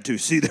just like that too,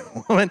 see there,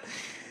 woman.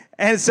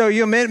 And so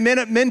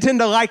men tend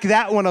to like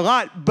that one a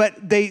lot,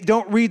 but they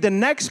don't read the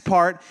next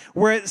part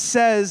where it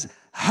says,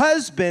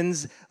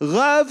 husbands,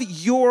 love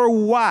your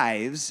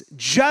wives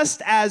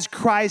just as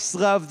Christ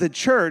loved the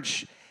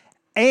church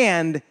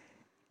and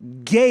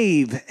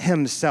gave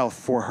himself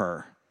for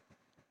her.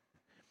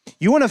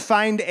 You want to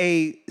find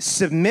a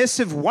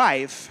submissive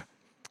wife,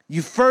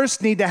 you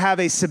first need to have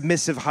a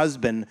submissive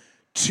husband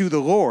to the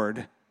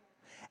Lord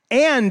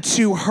and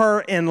to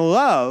her in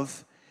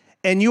love,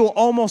 and you'll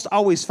almost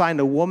always find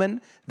a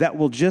woman that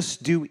will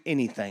just do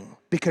anything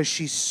because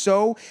she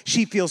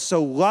feels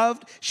so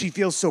loved, she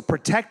feels so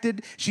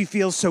protected, she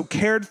feels so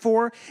cared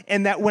for,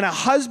 and that when a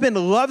husband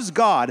loves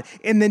God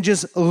and then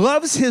just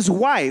loves his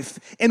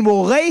wife and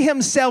will lay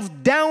himself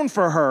down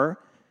for her,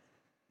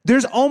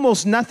 there's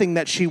almost nothing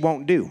that she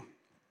won't do.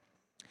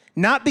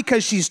 Not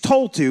because she's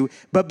told to,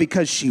 but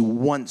because she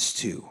wants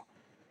to.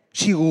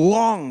 She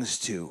longs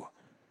to.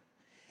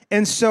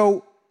 And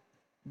so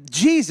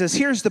Jesus,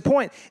 here's the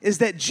point, is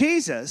that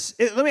Jesus,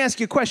 let me ask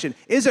you a question.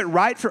 Is it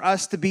right for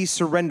us to be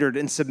surrendered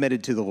and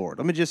submitted to the Lord?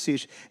 Let me just see,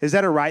 is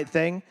that a right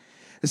thing?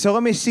 So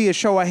let me see a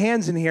show of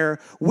hands in here.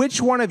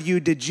 Which one of you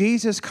did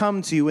Jesus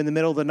come to in the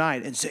middle of the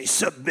night and say,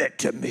 submit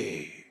to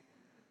me?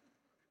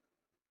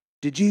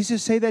 Did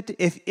Jesus say that?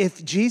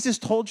 If Jesus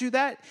told you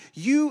that,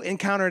 you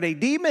encountered a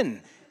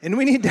demon, and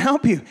we need to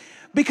help you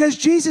because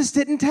Jesus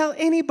didn't tell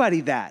anybody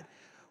that.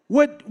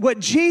 What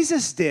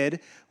Jesus did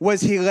was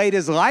he laid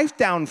his life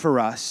down for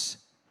us,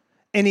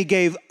 and he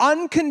gave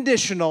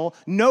unconditional,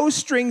 no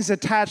strings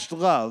attached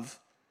love.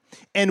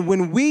 And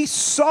when we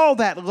saw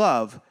that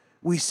love,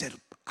 we said,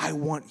 I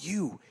want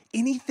you,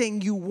 anything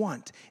you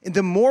want. And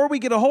the more we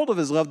get a hold of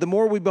his love, the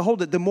more we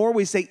behold it, the more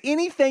we say,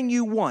 anything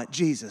you want,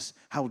 Jesus,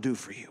 I'll do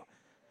for you.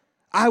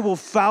 I will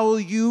follow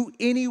you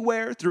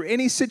anywhere, through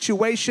any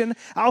situation.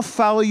 I'll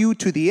follow you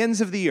to the ends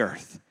of the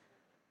earth.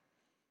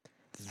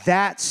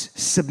 That's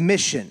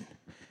submission.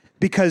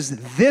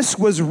 Because this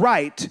was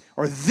right,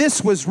 or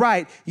this was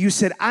right, you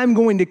said, I'm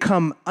going to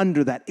come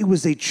under that. It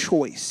was a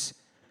choice.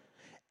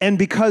 And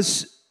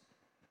because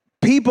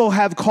people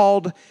have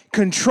called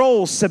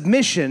control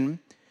submission,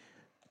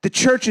 the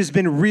church has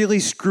been really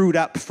screwed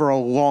up for a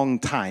long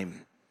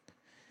time.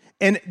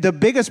 And the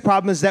biggest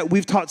problem is that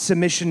we've taught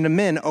submission to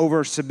men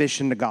over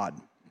submission to God.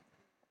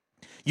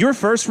 Your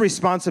first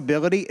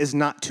responsibility is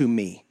not to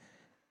me.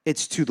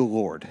 It's to the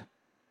Lord.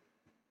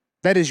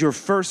 That is your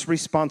first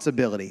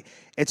responsibility.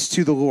 It's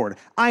to the Lord.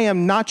 I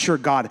am not your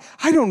God.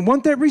 I don't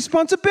want that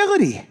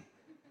responsibility.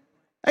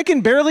 I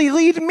can barely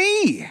lead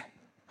me.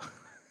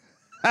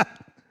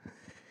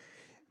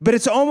 But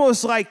it's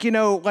almost like,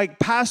 like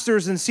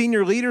pastors and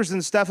senior leaders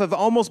and stuff have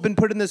almost been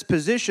put in this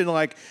position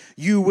like,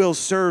 you will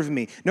serve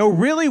me. No,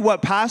 really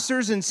what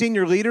pastors and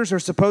senior leaders are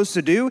supposed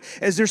to do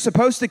is they're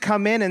supposed to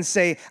come in and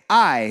say,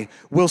 I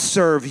will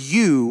serve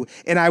you,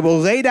 and I will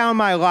lay down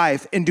my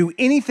life and do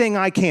anything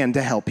I can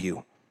to help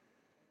you.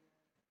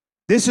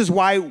 This is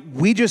why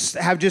we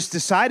have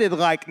decided,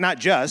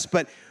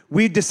 but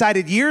we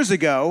decided years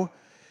ago,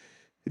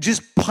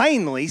 just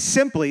plainly,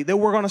 simply, that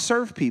we're going to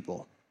serve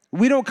people.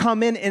 We don't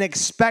come in and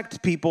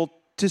expect people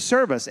to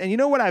serve us. And you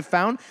know what I've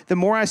found? The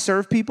more I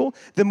serve people,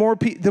 the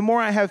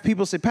more I have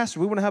people say, Pastor,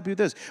 we want to help you with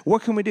this.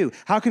 What can we do?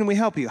 How can we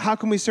help you? How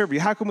can we serve you?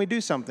 How can we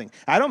do something?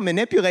 I don't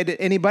manipulate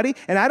anybody,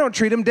 and I don't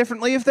treat them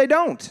differently if they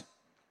don't.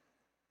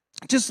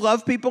 Just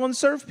love people and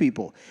serve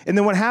people. And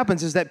then what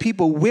happens is that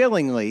people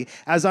willingly,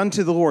 as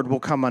unto the Lord, will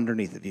come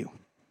underneath of you.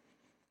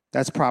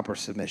 That's proper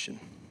submission.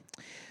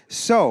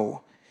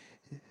 So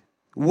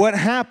what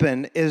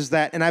happened is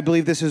that, and I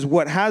believe this is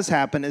what has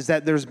happened, is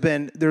that there's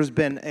been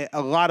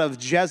a lot of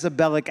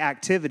Jezebelic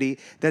activity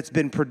that's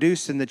been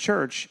produced in the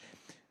church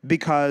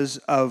because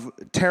of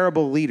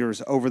terrible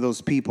leaders over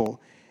those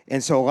people.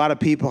 And so a lot of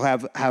people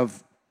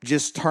have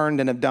just turned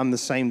and have done the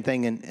same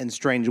thing in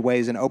strange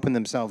ways and opened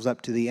themselves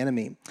up to the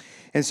enemy.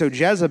 And so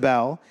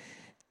Jezebel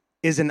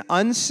is an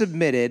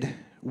unsubmitted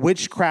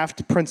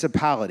witchcraft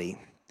principality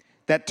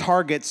that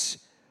targets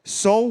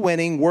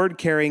soul-winning,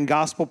 word-carrying,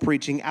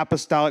 gospel-preaching,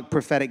 apostolic,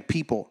 prophetic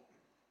people.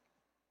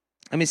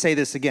 Let me say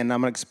this again, and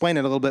I'm going to explain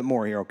it a little bit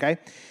more here, okay?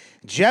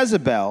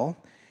 Jezebel,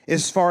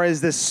 as far as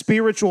this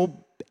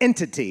spiritual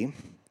entity,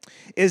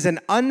 is an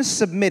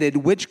unsubmitted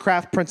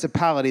witchcraft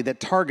principality that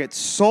targets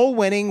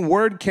soul-winning,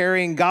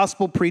 word-carrying,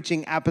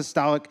 gospel-preaching,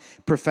 apostolic,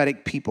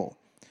 prophetic people.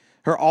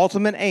 Her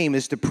ultimate aim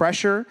is to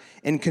pressure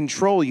and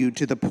control you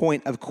to the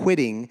point of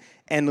quitting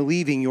and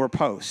leaving your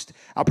post.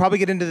 I'll probably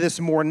get into this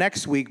more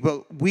next week,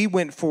 but we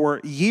went for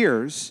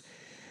years,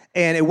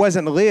 and it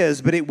wasn't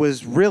Liz, but it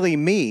was really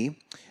me.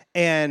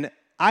 And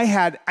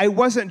I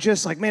wasn't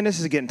just like, man, this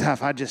is getting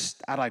tough. I'd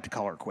like to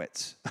call her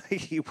quits.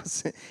 It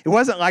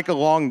wasn't like a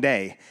long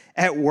day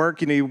at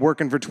work. You're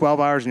working for 12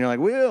 hours, and you're like,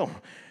 well,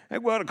 I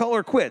want to call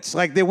her quits.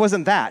 Like, there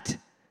wasn't that.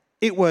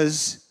 It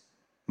was,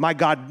 my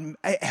God,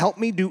 help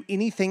me do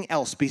anything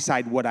else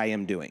beside what I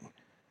am doing.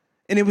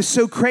 And it was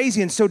so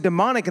crazy and so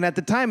demonic. And at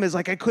the time, it's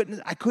like I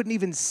couldn't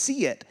even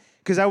see it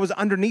because I was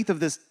underneath of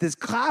this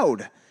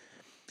cloud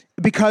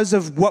because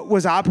of what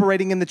was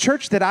operating in the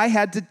church that I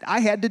had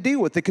to deal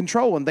with, the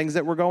control and things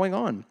that were going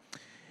on.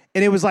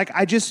 And it was like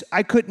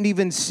I couldn't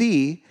even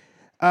see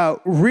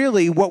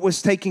really what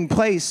was taking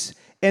place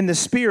in the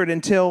spirit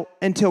until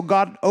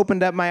God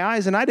opened up my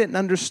eyes, and I didn't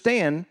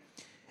understand.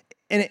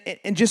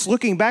 And just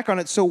looking back on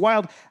it, so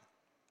wild.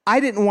 I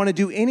didn't want to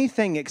do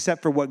anything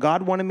except for what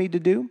God wanted me to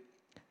do.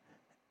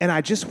 And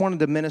I just wanted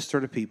to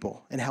minister to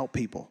people and help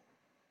people.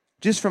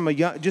 Just from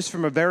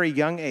a very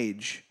young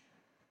age.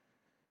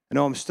 I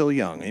know I'm still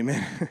young,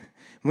 amen.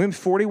 I'm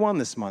 41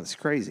 this month. It's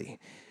crazy.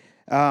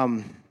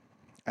 I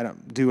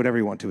don't do whatever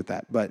you want to with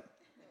that, but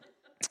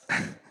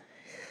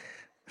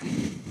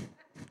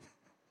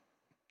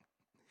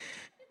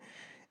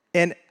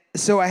and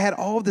so I had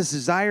all of this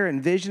desire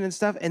and vision and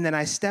stuff, and then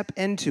I step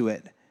into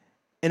it,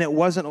 and it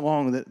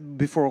wasn't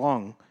before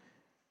long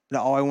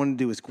that all I wanted to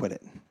do was quit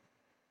it.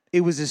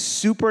 It was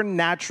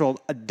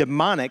a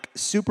demonic,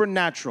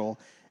 supernatural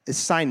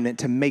assignment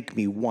to make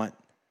me want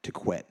to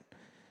quit.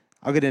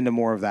 I'll get into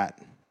more of that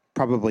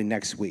probably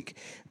next week.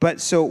 But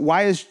so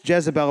why is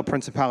Jezebel a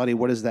principality?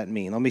 What does that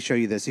mean? Let me show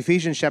you this.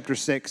 Ephesians chapter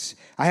 6.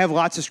 I have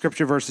lots of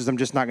scripture verses. I'm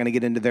just not going to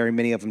get into very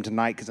many of them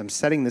tonight because I'm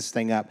setting this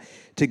thing up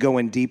to go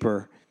in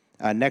deeper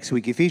next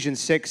week. Ephesians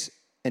 6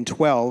 and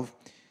 12.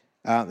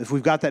 If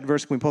we've got that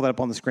verse, can we pull that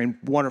up on the screen?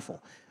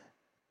 Wonderful.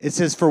 It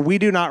says, for we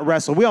do not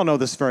wrestle. We all know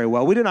this very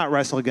well. We do not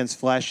wrestle against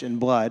flesh and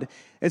blood.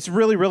 It's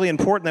really, really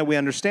important that we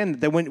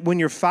understand that when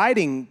you're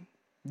fighting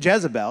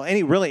Jezebel,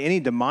 any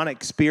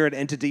demonic spirit,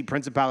 entity,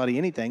 principality,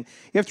 anything,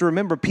 you have to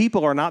remember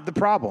people are not the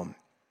problem.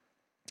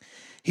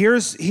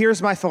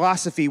 Here's my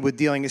philosophy with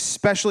dealing,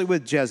 especially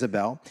with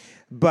Jezebel,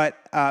 but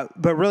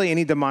really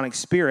any demonic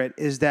spirit,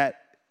 is that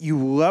you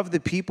love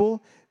the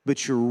people,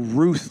 but you're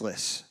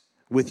ruthless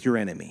with your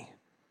enemy.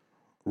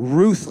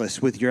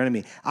 Ruthless with your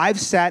enemy. I've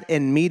sat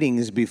in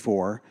meetings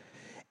before,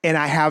 and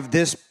I have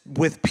this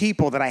with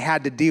people that I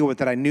had to deal with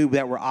that I knew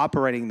that were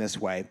operating this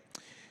way.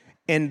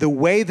 And the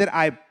way that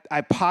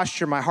I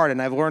posture my heart, and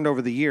I've learned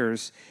over the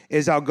years,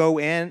 is I'll go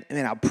in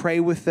and I'll pray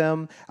with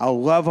them. I'll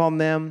love on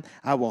them.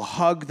 I will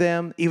hug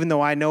them, even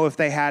though I know if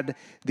they had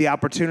the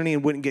opportunity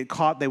and wouldn't get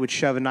caught, they would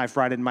shove a knife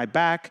right in my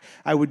back.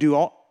 I would do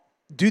all.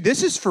 Dude,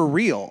 this is for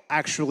real,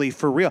 actually,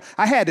 for real.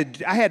 I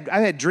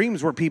had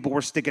dreams where people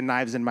were sticking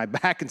knives in my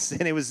back, and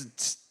it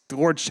was the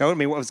Lord showed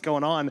me what was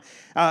going on.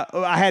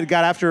 I had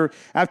got after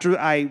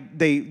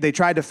they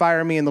tried to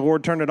fire me, and the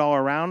Lord turned it all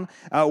around.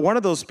 One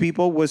of those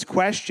people was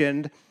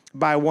questioned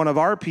by one of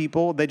our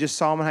people. They just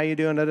saw him, how you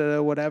doing,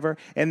 whatever,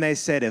 and they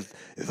said, if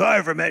I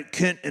ever met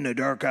Kent in a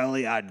dark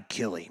alley, I'd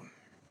kill him.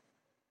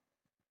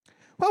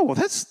 Well,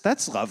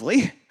 that's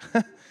lovely.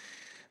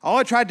 All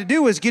I tried to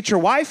do was get your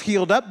wife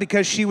healed up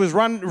because she was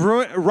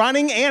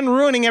running and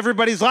ruining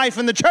everybody's life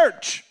in the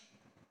church.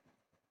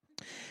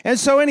 And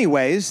so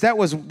anyways, that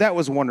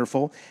was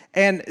wonderful.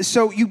 And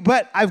so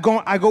I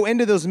go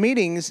into those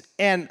meetings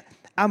and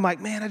I'm like,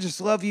 man, I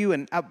just love you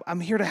and I'm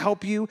here to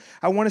help you.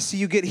 I want to see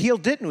you get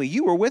healed, didn't we?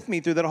 You were with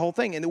me through that whole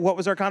thing. And what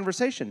was our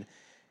conversation?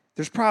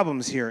 There's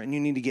problems here and you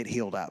need to get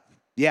healed up.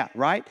 Yeah,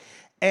 right?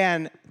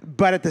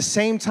 But at the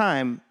same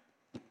time,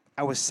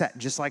 I was set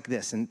just like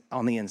this and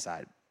on the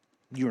inside.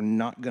 You're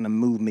not going to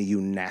move me, you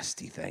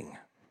nasty thing.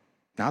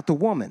 Not the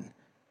woman,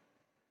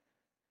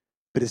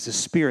 but it's the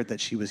spirit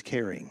that she was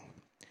carrying.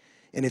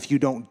 And if you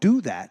don't do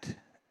that,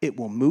 it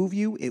will move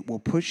you, it will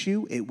push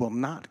you, it will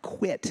not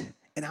quit.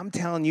 And I'm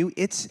telling you,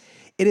 it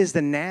is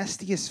the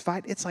nastiest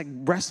fight. It's like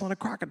wrestling a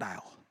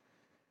crocodile.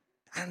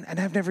 And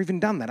I've never even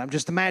done that. I'm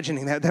just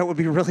imagining that. That would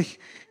be really,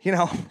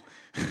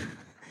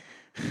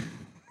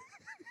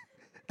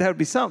 that would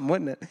be something,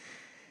 wouldn't it?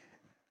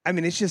 I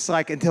mean, it's just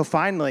like until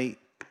finally,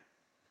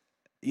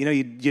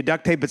 you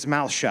duct tape its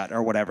mouth shut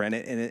or whatever, and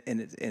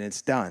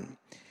it's done.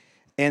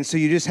 And so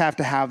you just have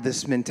to have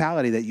this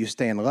mentality that you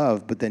stay in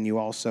love, but then you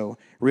also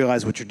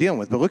realize what you're dealing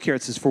with. But look here,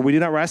 it says, for we do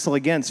not wrestle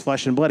against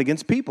flesh and blood,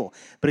 against people,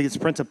 but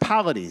against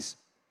principalities.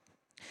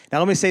 Now,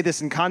 let me say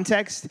this in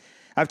context.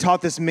 I've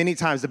taught this many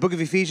times. The book of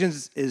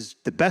Ephesians is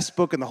the best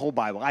book in the whole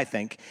Bible, I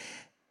think.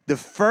 The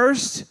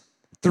first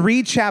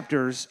 3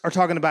 chapters are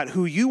talking about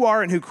who you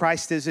are and who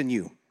Christ is in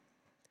you.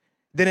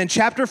 Then in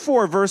chapter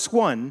 4, verse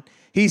 1,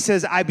 he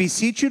says, I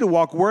beseech you to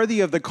walk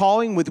worthy of the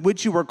calling with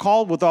which you were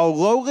called, with all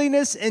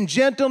lowliness and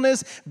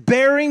gentleness,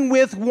 bearing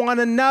with one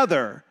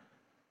another,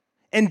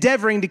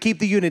 endeavoring to keep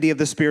the unity of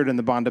the Spirit in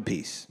the bond of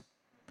peace.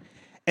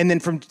 And then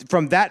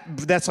from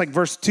that's like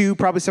verse 2,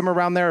 probably somewhere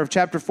around there of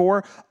chapter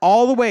 4,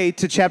 all the way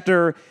to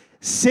chapter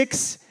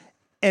 6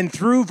 and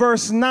through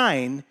verse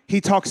 9, he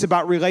talks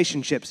about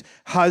relationships.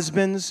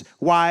 Husbands,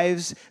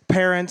 wives,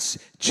 parents,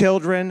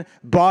 children,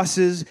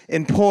 bosses,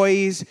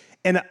 employees,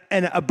 and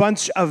a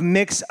bunch of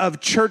mix of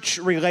church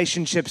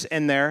relationships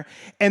in there.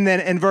 And then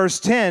in verse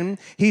 10,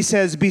 he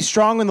says, be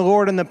strong in the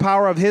Lord and the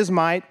power of his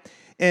might.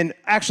 And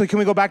actually, can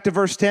we go back to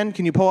verse 10?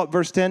 Can you pull up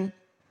verse 10?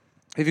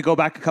 If you go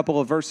back a couple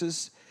of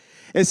verses.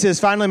 It says,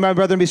 finally, my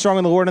brethren, be strong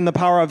in the Lord and the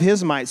power of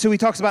his might. So he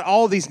talks about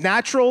all of these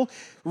natural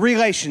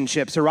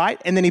relationships, all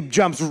right? And then he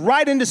jumps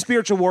right into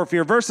spiritual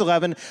warfare. Verse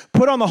 11,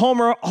 put on the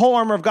whole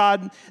armor of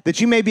God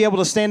that you may be able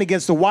to stand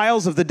against the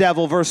wiles of the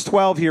devil. Verse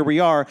 12, here we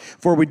are.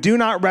 For we do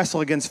not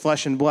wrestle against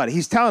flesh and blood.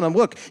 He's telling them,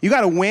 look, you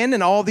got to win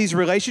in all of these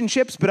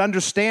relationships, but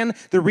understand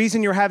the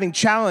reason you're having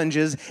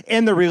challenges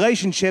in the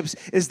relationships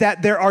is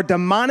that there are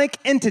demonic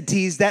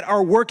entities that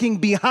are working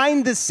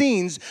behind the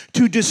scenes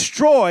to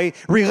destroy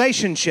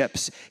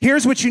relationships.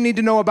 Here's what you need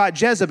to know about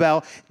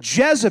Jezebel.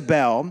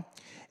 Jezebel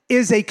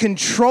is a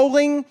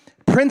controlling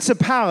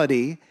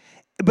principality,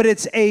 but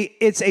it's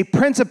a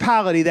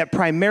principality that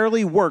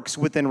primarily works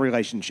within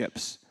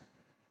relationships.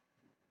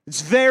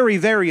 It's very,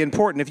 very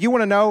important. If you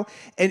want to know,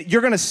 and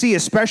you're going to see,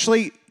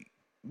 especially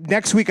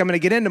next week, I'm going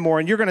to get into more,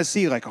 and you're going to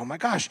see like, oh my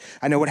gosh,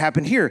 I know what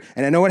happened here,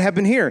 and I know what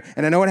happened here,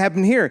 and I know what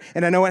happened here,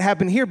 and I know what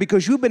happened here,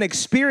 because you've been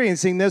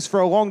experiencing this for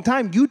a long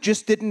time. You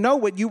just didn't know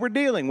what you were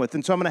dealing with,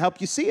 and so I'm going to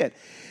help you see it.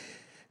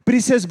 But he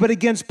says, but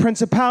against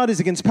principalities,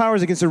 against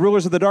powers, against the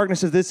rulers of the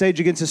darkness of this age,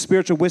 against the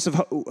spiritual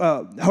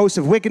hosts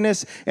of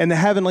wickedness in the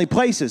heavenly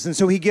places. And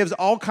so he gives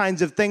all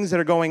kinds of things that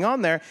are going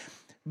on there.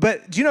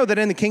 But do you know that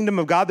in the kingdom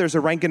of God, there's a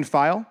rank and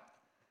file?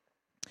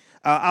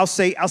 I'll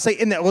say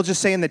in that, we'll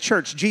just say in the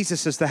church,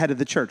 Jesus is the head of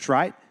the church,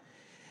 right?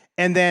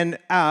 And then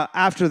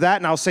after that,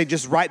 and I'll say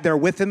just right there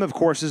with him, of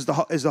course, is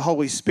the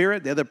Holy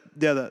Spirit, the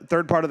other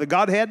third part of the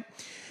Godhead.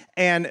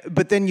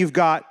 But then you've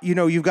got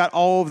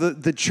all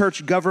of the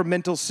church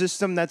governmental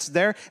system that's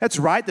there. That's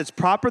right, that's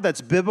proper,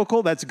 that's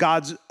biblical, that's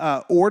God's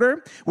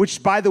order,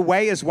 which, by the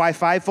way, is why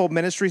fivefold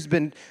ministry has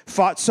been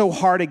fought so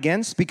hard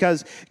against,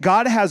 because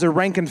God has a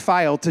rank and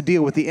file to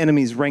deal with the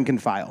enemy's rank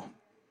and file.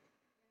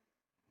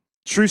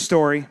 True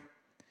story.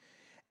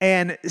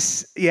 And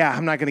yeah,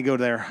 I'm not going to go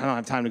there. I don't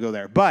have time to go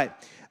there. But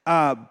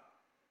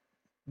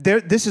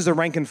this is a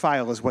rank and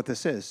file is what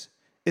this is.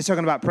 It's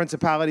talking about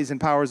principalities and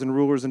powers and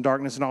rulers and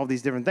darkness and all of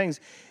these different things.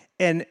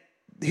 And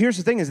here's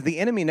the thing is the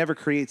enemy never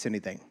creates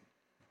anything.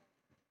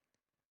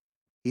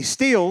 He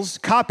steals,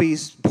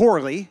 copies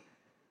poorly,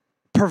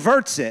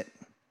 perverts it,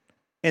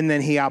 and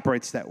then he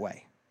operates that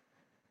way.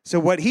 So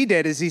what he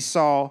did is he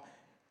saw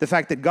the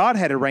fact that God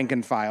had a rank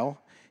and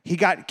file. He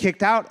got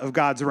kicked out of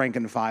God's rank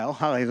and file.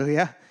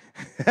 Hallelujah.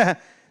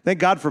 Thank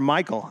God for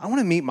Michael.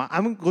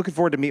 I'm looking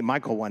forward to meet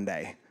Michael one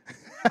day.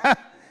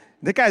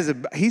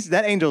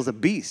 That angel's a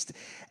beast.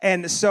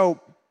 And so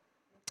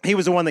he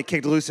was the one that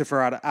kicked Lucifer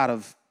out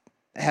of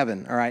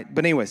heaven, all right?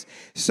 But anyways,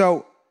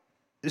 so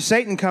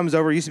Satan comes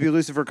over, used to be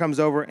Lucifer, comes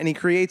over, and he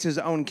creates his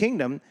own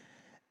kingdom.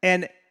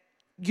 And,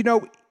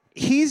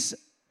 he's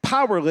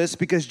powerless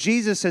because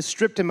Jesus has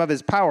stripped him of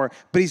his power,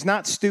 but he's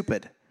not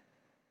stupid.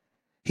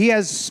 He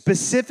has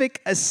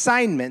specific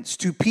assignments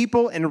to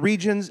people and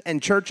regions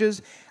and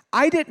churches.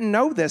 I didn't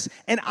know this,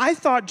 and I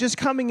thought just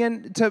coming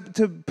in to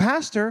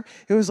pastor,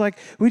 it was like,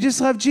 we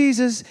just love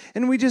Jesus,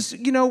 and we just,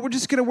 we're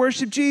just going to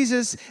worship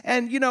Jesus,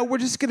 and, we're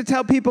just going to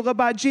tell people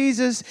about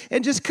Jesus,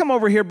 and just come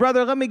over here,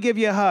 brother, let me give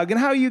you a hug,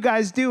 and how are you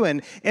guys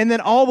doing? And then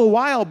all the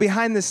while,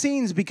 behind the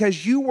scenes, because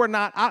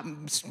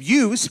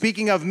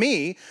speaking of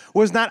me,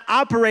 was not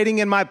operating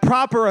in my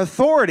proper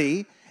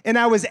authority, and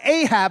I was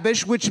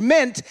Ahabish, which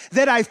meant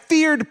that I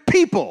feared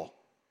people.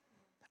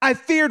 I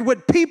feared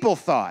what people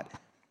thought.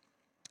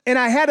 And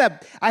I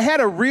had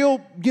a real,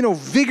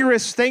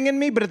 vigorous thing in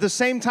me, but at the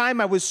same time,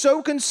 I was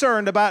so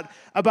concerned about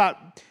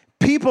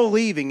people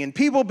leaving and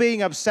people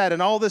being upset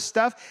and all this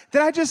stuff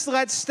that I just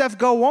let stuff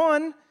go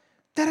on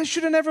that I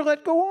should have never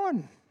let go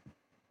on.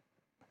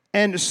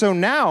 And so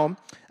now,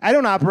 I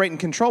don't operate in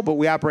control, but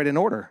we operate in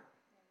order.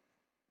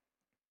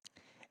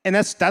 And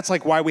that's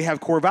like why we have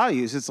core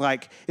values. It's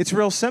like, it's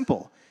real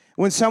simple.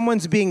 When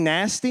someone's being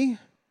nasty,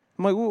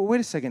 I'm like, wait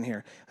a second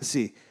here. Let's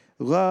see.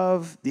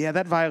 Love, yeah,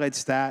 that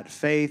violates that.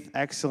 Faith,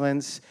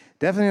 excellence,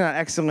 definitely not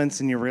excellence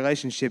in your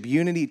relationship.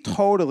 Unity,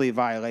 totally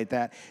violate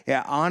that.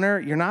 Yeah, honor,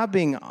 you're not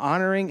being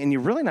honoring, and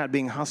you're really not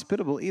being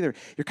hospitable either.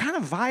 You're kind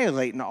of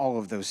violating all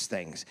of those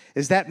things.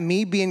 Is that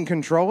me being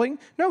controlling?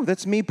 No,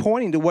 that's me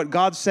pointing to what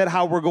God said,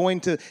 how we're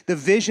going to, the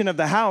vision of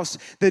the house,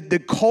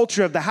 the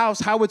culture of the house,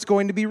 how it's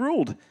going to be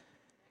ruled.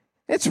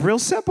 It's real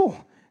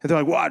simple. And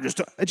they're like, well,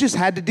 I just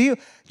had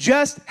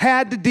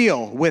to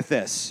deal with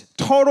this.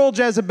 Total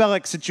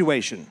Jezebelic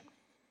situation.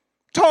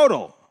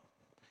 Total.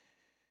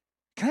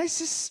 Can I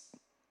just,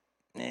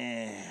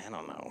 I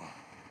don't know.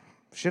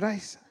 Should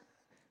I?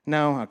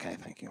 No? Okay,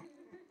 thank you.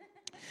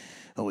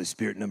 Holy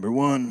Spirit number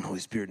 1, Holy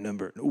Spirit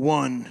number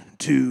 1,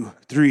 2,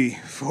 3,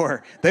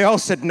 4. They all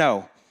said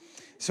no.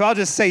 So I'll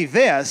just say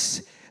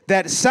this,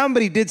 that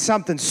somebody did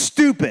something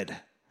stupid.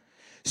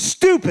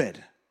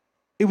 Stupid.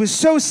 It was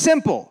so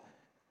simple.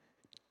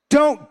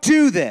 Don't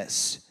do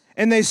this.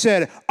 And they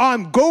said,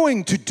 I'm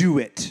going to do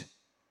it.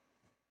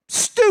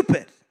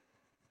 Stupid.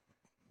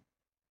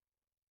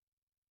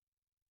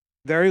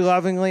 Very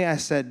lovingly, I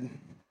said,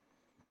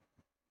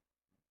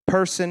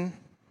 person,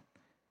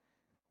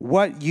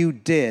 what you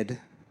did,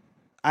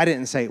 I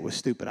didn't say it was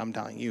stupid. I'm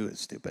telling you it's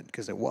stupid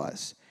because it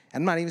was.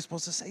 I'm not even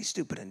supposed to say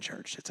stupid in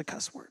church. It's a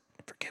cuss word.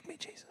 Forgive me,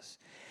 Jesus.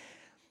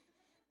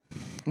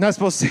 I'm not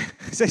supposed to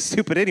say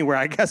stupid anywhere,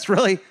 I guess,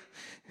 really.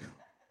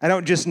 I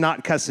don't just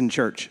not cuss in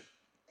church.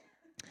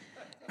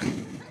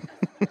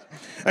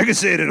 I can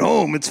say it at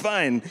home. It's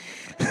fine.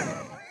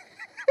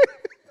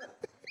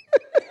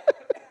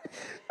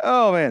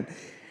 Oh, man.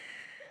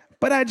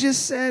 But I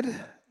just said,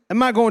 I'm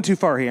not going too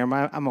far here.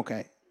 I'm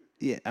okay.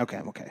 Yeah, okay,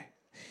 I'm okay.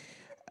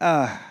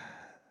 I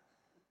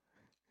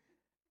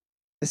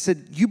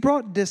said, you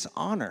brought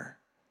dishonor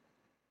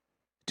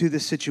to the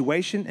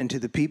situation and to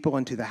the people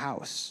and to the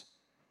house.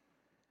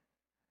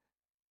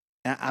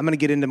 I'm going to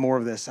get into more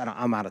of this.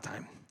 I'm out of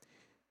time.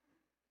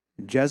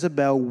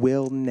 Jezebel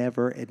will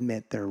never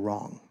admit they're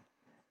wrong.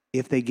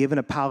 If they give an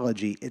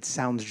apology, it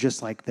sounds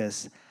just like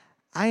this.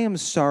 I am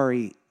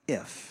sorry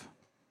if.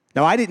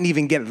 Now, I didn't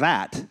even get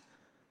that.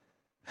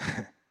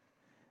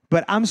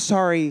 But I'm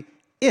sorry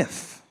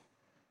if.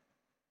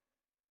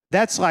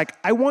 That's like,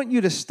 I want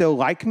you to still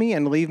like me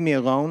and leave me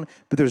alone,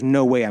 but there's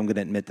no way I'm going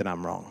to admit that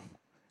I'm wrong.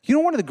 You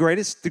know, one of the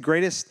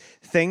greatest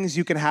things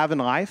you can have in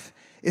life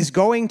is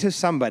going to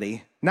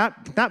somebody,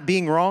 not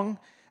being wrong.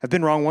 I've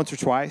been wrong once or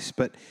twice,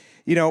 but,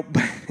 you know,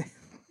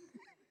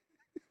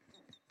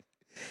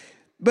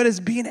 but it's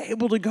being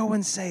able to go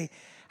and say,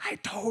 I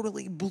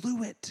totally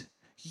blew it.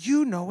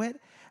 You know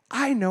it.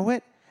 I know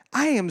it.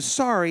 I am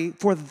sorry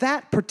for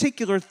that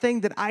particular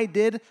thing that I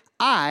did.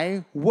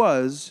 I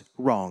was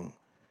wrong.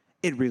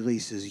 It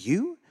releases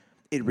you.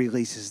 It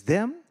releases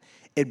them.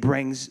 It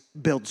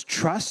builds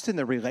trust in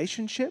the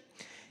relationship.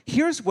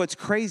 Here's what's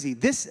crazy.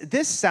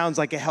 This sounds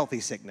like a healthy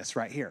sickness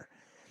right here.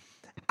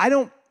 I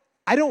don't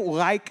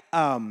like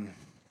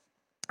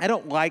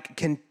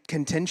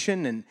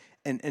contention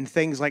and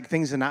things like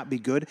things to not be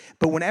good.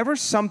 But whenever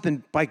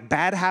something like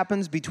bad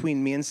happens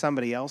between me and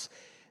somebody else,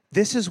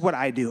 this is what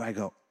I do. I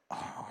go,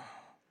 oh,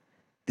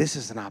 this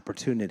is an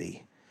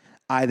opportunity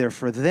either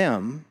for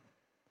them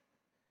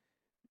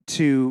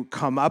to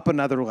come up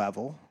another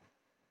level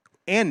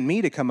and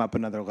me to come up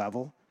another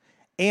level,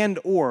 and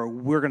or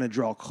we're going to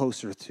draw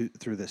closer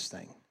through this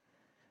thing.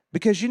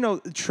 Because, you know,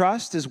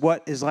 trust is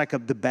what is like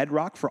the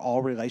bedrock for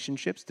all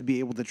relationships, to be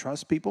able to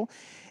trust people.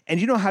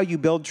 And you know how you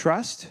build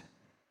trust?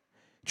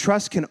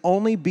 Trust can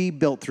only be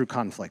built through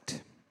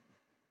conflict.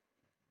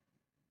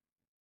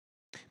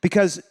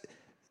 Because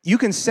you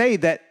can say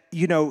that,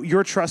 you know,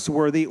 you're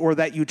trustworthy or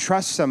that you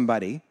trust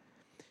somebody,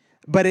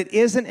 but it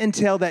isn't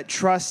until that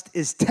trust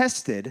is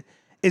tested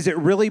is it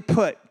really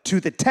put to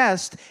the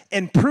test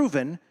and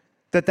proven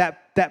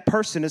that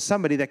person is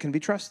somebody that can be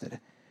trusted.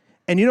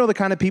 And you know the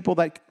kind of people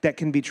that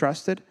can be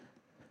trusted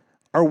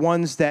are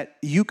ones that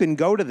you can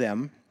go to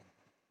them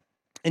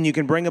and you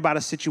can bring about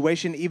a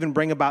situation, even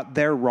bring about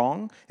their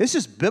wrong. This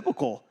is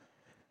biblical.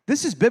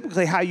 This is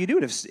biblically how you do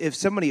it. If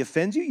somebody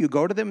offends you, you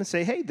go to them and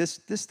say, hey, this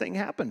thing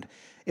happened.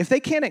 If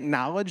they can't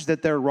acknowledge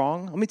that they're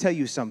wrong, let me tell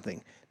you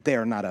something. They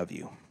are not of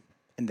you,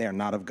 and they are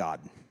not of God.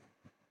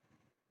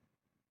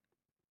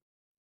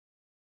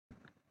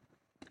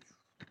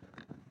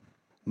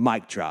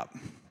 Mic drop.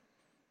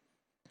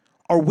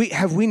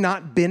 Have we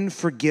not been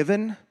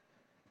forgiven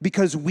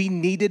because we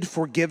needed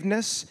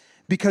forgiveness,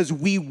 because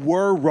we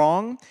were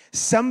wrong?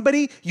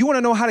 You want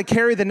to know how to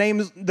carry the name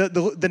of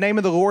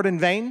the Lord in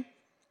vain?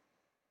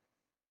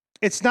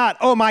 It's not,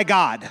 oh my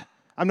God.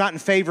 I'm not in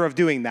favor of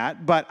doing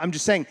that, but I'm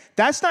just saying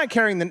that's not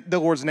carrying the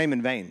Lord's name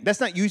in vain. That's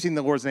not using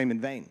the Lord's name in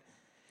vain.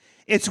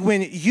 It's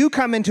when you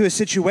come into a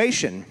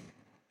situation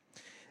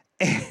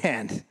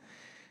and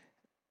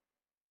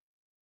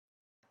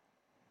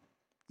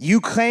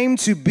you claim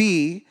to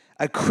be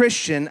a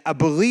Christian, a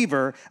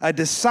believer, a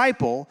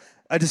disciple,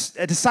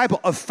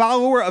 a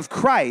follower of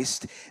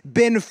Christ,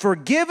 been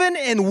forgiven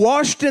and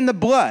washed in the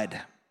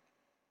blood.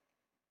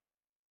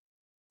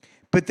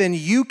 but then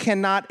you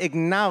cannot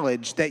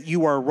acknowledge that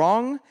you are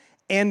wrong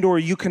and or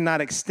you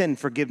cannot extend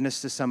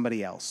forgiveness to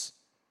somebody else.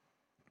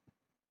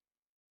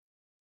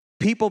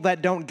 People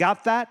that don't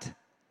got that,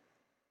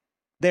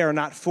 they are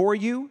not for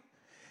you.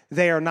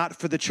 They are not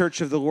for the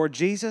church of the Lord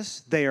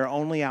Jesus. They are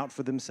only out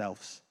for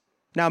themselves.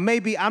 Now,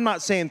 maybe, I'm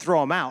not saying throw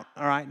them out,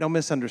 all right? Don't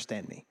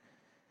misunderstand me.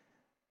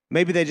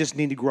 Maybe they just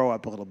need to grow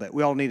up a little bit.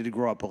 We all needed to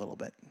grow up a little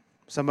bit.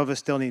 Some of us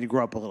still need to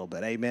grow up a little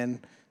bit,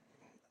 amen?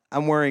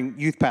 I'm wearing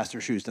youth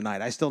pastor shoes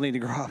tonight. I still need to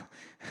grow up.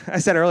 I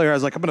said earlier, I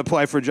was like, I'm going to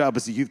apply for a job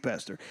as a youth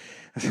pastor.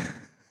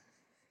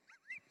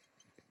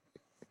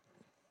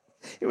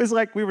 It was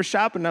like we were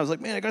shopping, and I was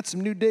like, man, I got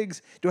some new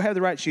digs. Do I have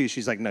the right shoes?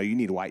 She's like, no, you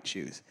need white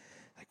shoes.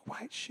 Like,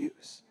 white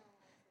shoes?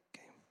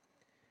 Okay.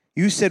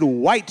 You said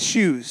white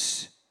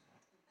shoes.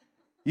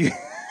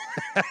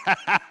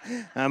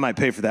 I might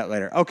pay for that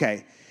later.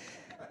 Okay.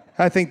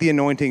 I think the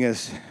anointing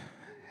has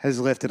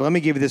lifted. Let me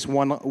give you this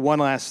one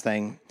last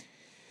thing.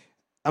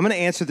 I'm going to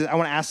answer this. I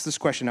want to ask this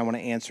question. I want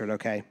to answer it,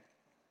 okay?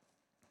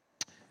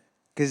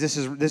 Because this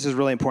is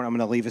really important. I'm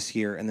going to leave us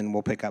here, and then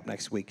we'll pick up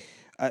next week.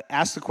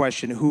 Ask the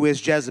question, who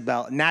is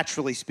Jezebel?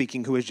 Naturally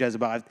speaking, who is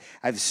Jezebel?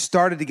 I've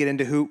started to get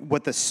into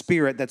what the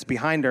spirit that's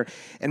behind her.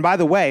 And by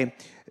the way,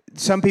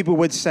 some people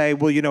would say,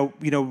 well, you know,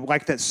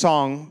 like that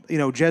song,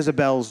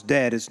 Jezebel's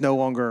dead. It's no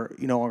longer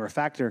a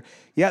factor.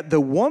 Yet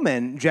the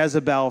woman,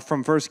 Jezebel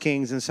from 1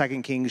 Kings and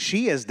 2 Kings,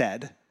 she is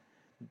dead.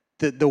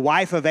 The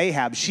wife of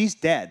Ahab, she's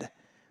dead.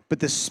 But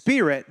the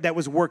spirit that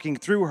was working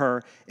through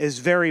her is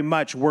very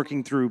much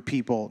working through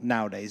people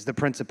nowadays, the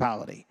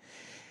principality.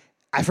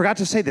 I forgot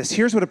to say this.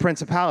 Here's what a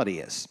principality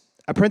is.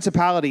 A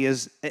principality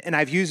is, and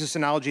I've used this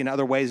analogy in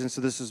other ways, and so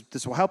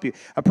this will help you.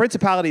 A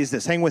principality is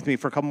this. Hang with me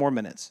for a couple more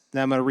minutes.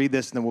 Then I'm going to read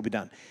this, and then we'll be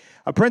done.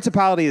 A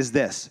principality is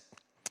this.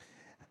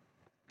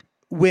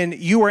 When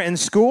you were in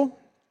school,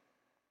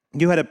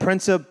 you had a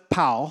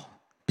principal,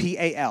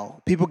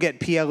 P-A-L. People get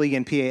P-L-E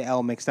and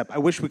P-A-L mixed up. I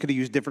wish we could have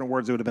used different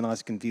words. It would have been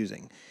less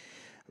confusing.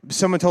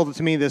 Someone told it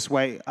to me this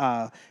way.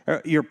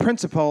 Your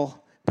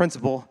principal,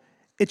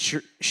 it's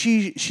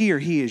she or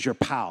he is your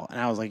pal.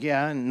 And I was like,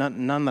 yeah,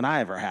 none that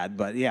I ever had,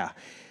 but yeah.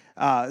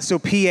 So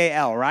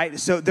P-A-L, right?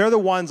 So they're the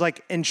ones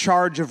like in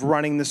charge of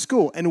running the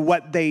school. And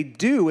what they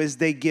do is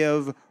they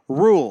give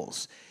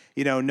rules.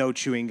 No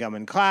chewing gum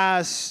in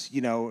class,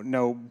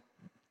 no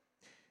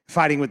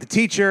fighting with the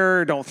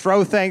teacher, don't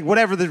throw things,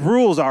 whatever the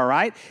rules are,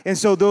 right? And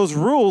so those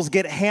rules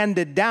get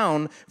handed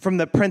down from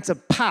the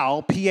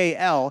principal,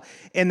 P-A-L,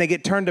 and they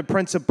get turned to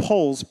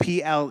principals,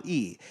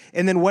 P-L-E.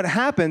 And then what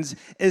happens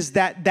is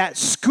that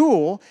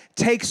school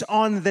takes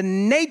on the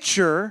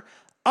nature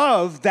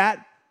of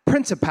that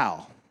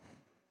principal.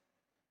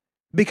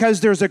 Because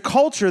there's a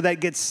culture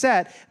that gets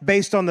set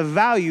based on the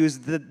values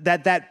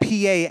that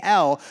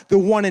P-A-L, the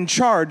one in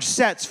charge,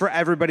 sets for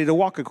everybody to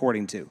walk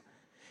according to.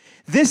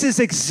 This is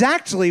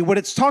exactly what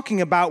it's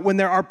talking about when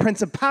there are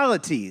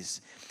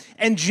principalities.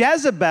 And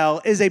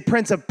Jezebel is a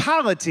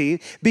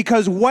principality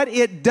because what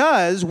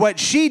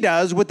she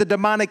does, what the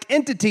demonic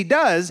entity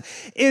does,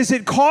 is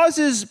it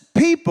causes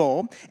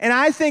people, and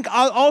I think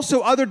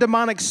also other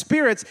demonic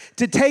spirits,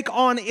 to take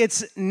on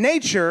its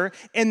nature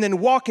and then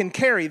walk and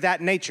carry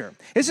that nature.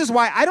 This is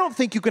why I don't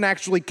think you can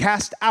actually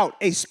cast out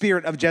a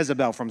spirit of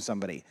Jezebel from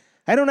somebody.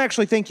 I don't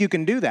actually think you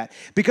can do that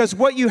because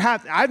what you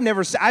have, I've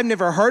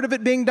never heard of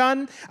it being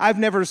done. I'm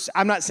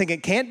not saying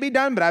it can't be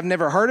done, but I've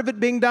never heard of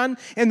it being done.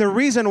 And the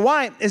reason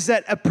why is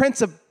that a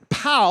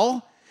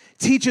principal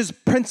teaches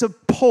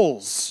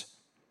principles.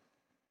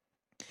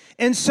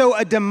 And so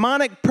a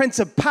demonic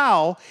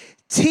principal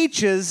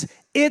teaches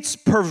its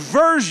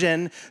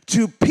perversion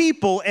to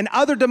people and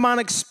other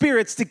demonic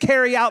spirits to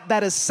carry out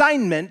that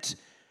assignment,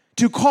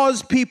 to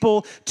cause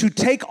people to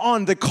take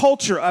on the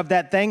culture of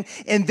that thing.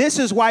 And this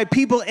is why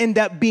people end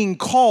up being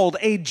called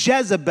a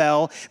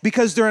Jezebel,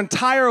 because their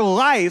entire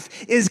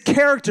life is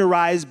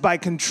characterized by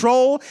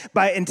control,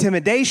 by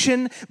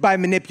intimidation, by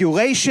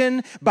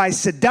manipulation, by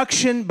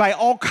seduction, by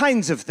all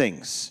kinds of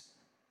things.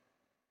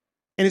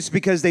 And it's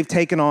because they've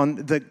taken on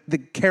the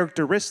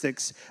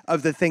characteristics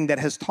of the thing that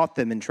has taught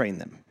them and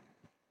trained them.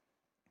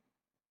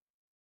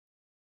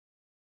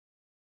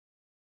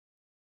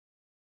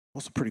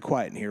 Also pretty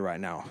quiet in here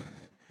right now.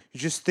 You're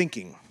just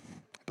thinking.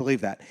 I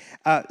believe that.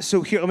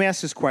 So here, let me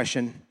ask this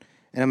question,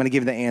 and I'm going to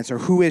give you the answer.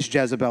 Who is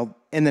Jezebel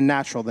in the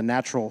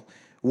natural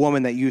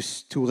woman that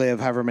used to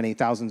live however many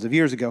thousands of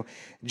years ago?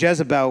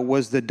 Jezebel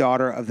was the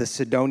daughter of the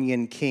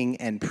Sidonian king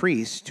and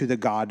priest to the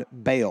god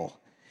Baal.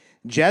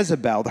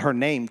 Jezebel, her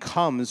name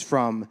comes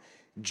from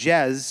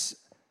Jezebal,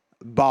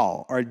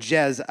 or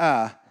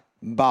Jezebal,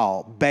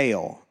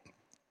 Baal.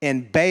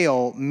 And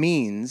Baal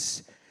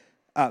means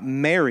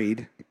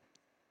married,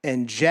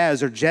 and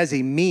Jez or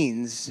Jezi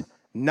means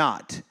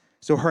not.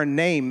 So her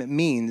name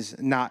means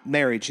not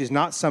married. She's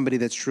not somebody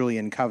that's truly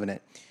in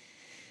covenant.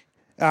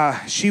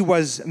 She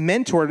was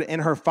mentored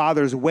in her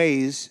father's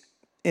ways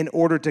in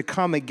order to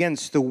come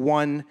against the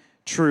one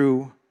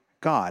true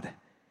God.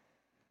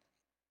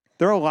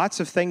 There are lots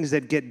of things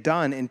that get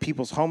done in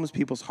people's homes,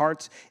 people's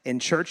hearts, in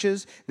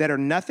churches that are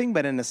nothing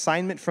but an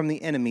assignment from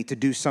the enemy to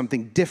do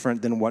something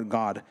different than what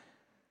God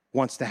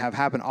wants to have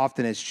happen.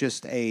 Often it's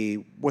just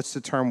what's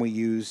the term we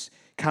use?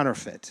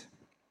 Counterfeit.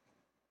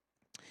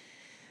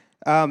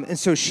 And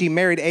so she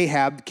married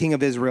Ahab, king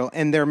of Israel,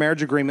 and their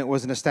marriage agreement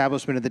was an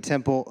establishment of the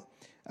temple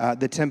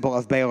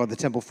of Baal, or the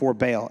temple for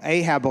Baal.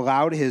 Ahab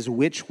allowed his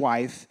witch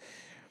wife,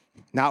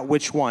 not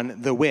which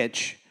one, the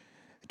witch,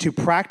 to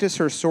practice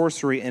her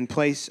sorcery in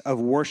place of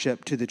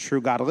worship to the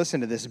true God. Listen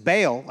to this.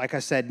 Baal, like I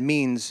said,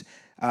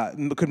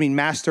 could mean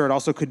master. It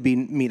also could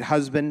mean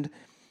husband.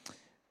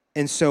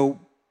 And so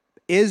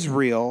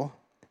Israel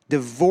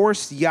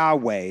divorced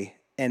Yahweh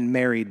and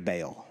married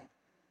Baal.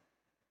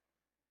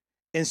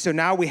 And so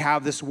now we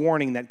have this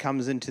warning that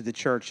comes into the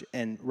church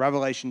in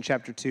Revelation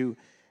chapter 2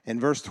 and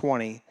verse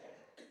 20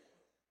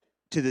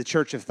 to the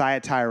church of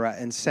Thyatira,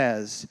 and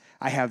says,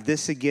 I have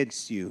this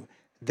against you,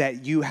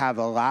 that you have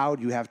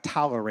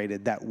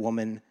tolerated that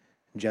woman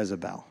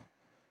Jezebel.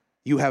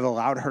 You have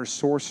allowed her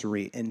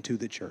sorcery into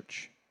the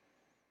church.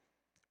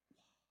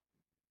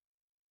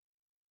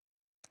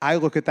 I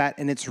look at that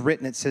and it's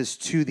written, it says,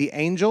 to the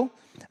angel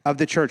of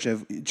the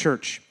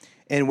church.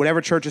 And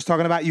whatever church is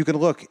talking about, you can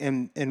look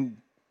in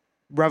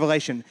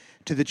Revelation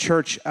to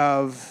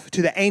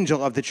the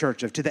angel of the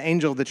church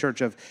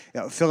of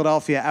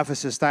Philadelphia,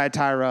 Ephesus,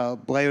 Thyatira,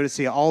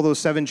 Laodicea, all those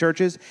 7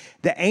 churches.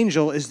 The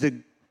angel is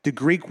the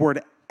Greek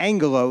word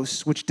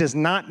angelos, which does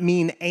not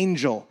mean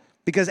angel,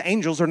 because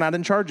angels are not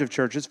in charge of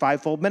churches.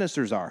 5-fold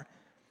ministers are.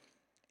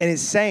 And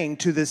it's saying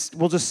to this,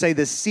 we'll just say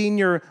the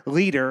senior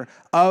leader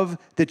of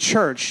the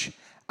church,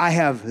 I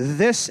have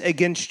this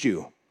against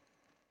you.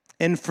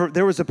 And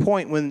there was a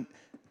point when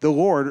the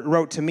Lord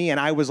wrote to me, and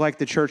I was like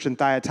the church in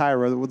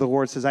Thyatira, where the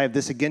Lord says, I have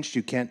this against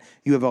you, Kent.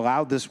 You have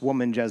allowed this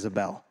woman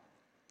Jezebel.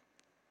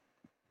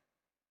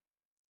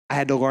 I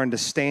had to learn to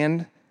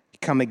stand,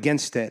 come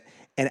against it.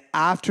 And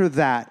after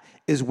that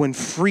is when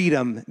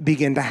freedom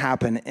began to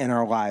happen in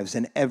our lives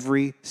in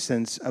every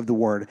sense of the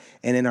word,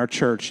 and in our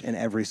church in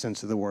every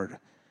sense of the word.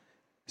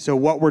 So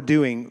what we're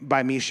doing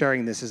by me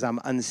sharing this is I'm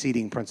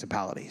unseating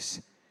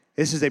principalities.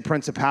 This is a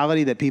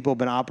principality that people have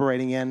been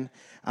operating in.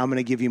 I'm going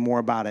to give you more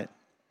about it.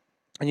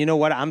 And you know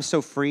what? I'm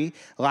so free.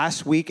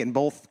 Last week in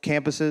both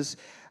campuses,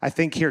 I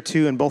think here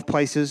too, in both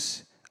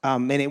places,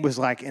 and it was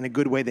like in a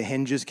good way, the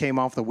hinges came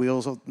off, the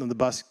wheels of the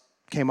bus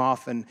came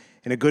off, and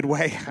in a good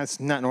way. That's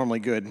not normally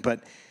good,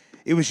 but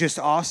it was just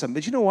awesome.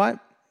 But you know what?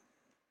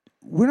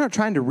 We're not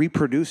trying to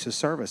reproduce a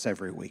service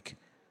every week.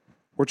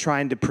 We're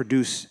trying to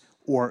produce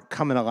or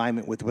come in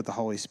alignment with what the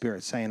Holy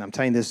Spirit's saying. I'm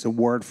telling you, this is a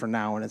word for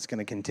now, and it's going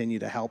to continue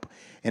to help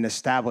and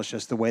establish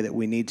us the way that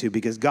we need to,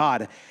 because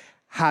God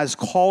has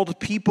called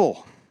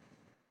people,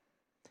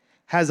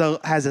 has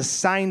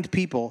assigned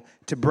people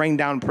to bring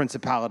down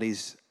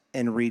principalities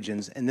and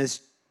regions. And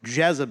this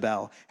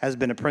Jezebel has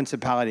been a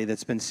principality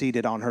that's been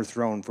seated on her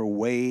throne for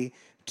way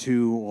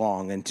too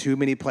long, in too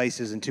many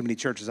places and too many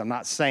churches. I'm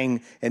not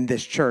saying in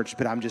this church,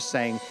 but I'm just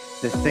saying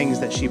the things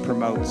that she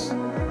promotes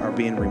are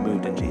being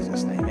removed in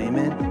Jesus' name.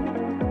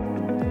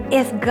 Amen.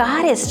 If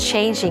God is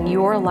changing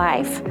your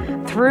life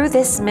through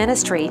this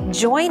ministry,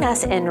 join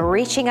us in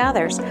reaching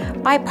others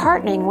by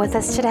partnering with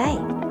us today.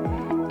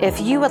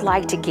 If you would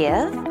like to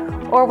give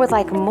or would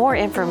like more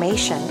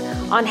information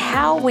on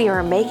how we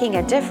are making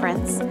a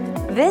difference,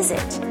 visit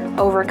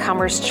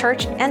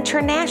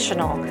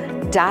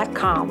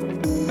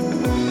overcomerschurchinternational.com.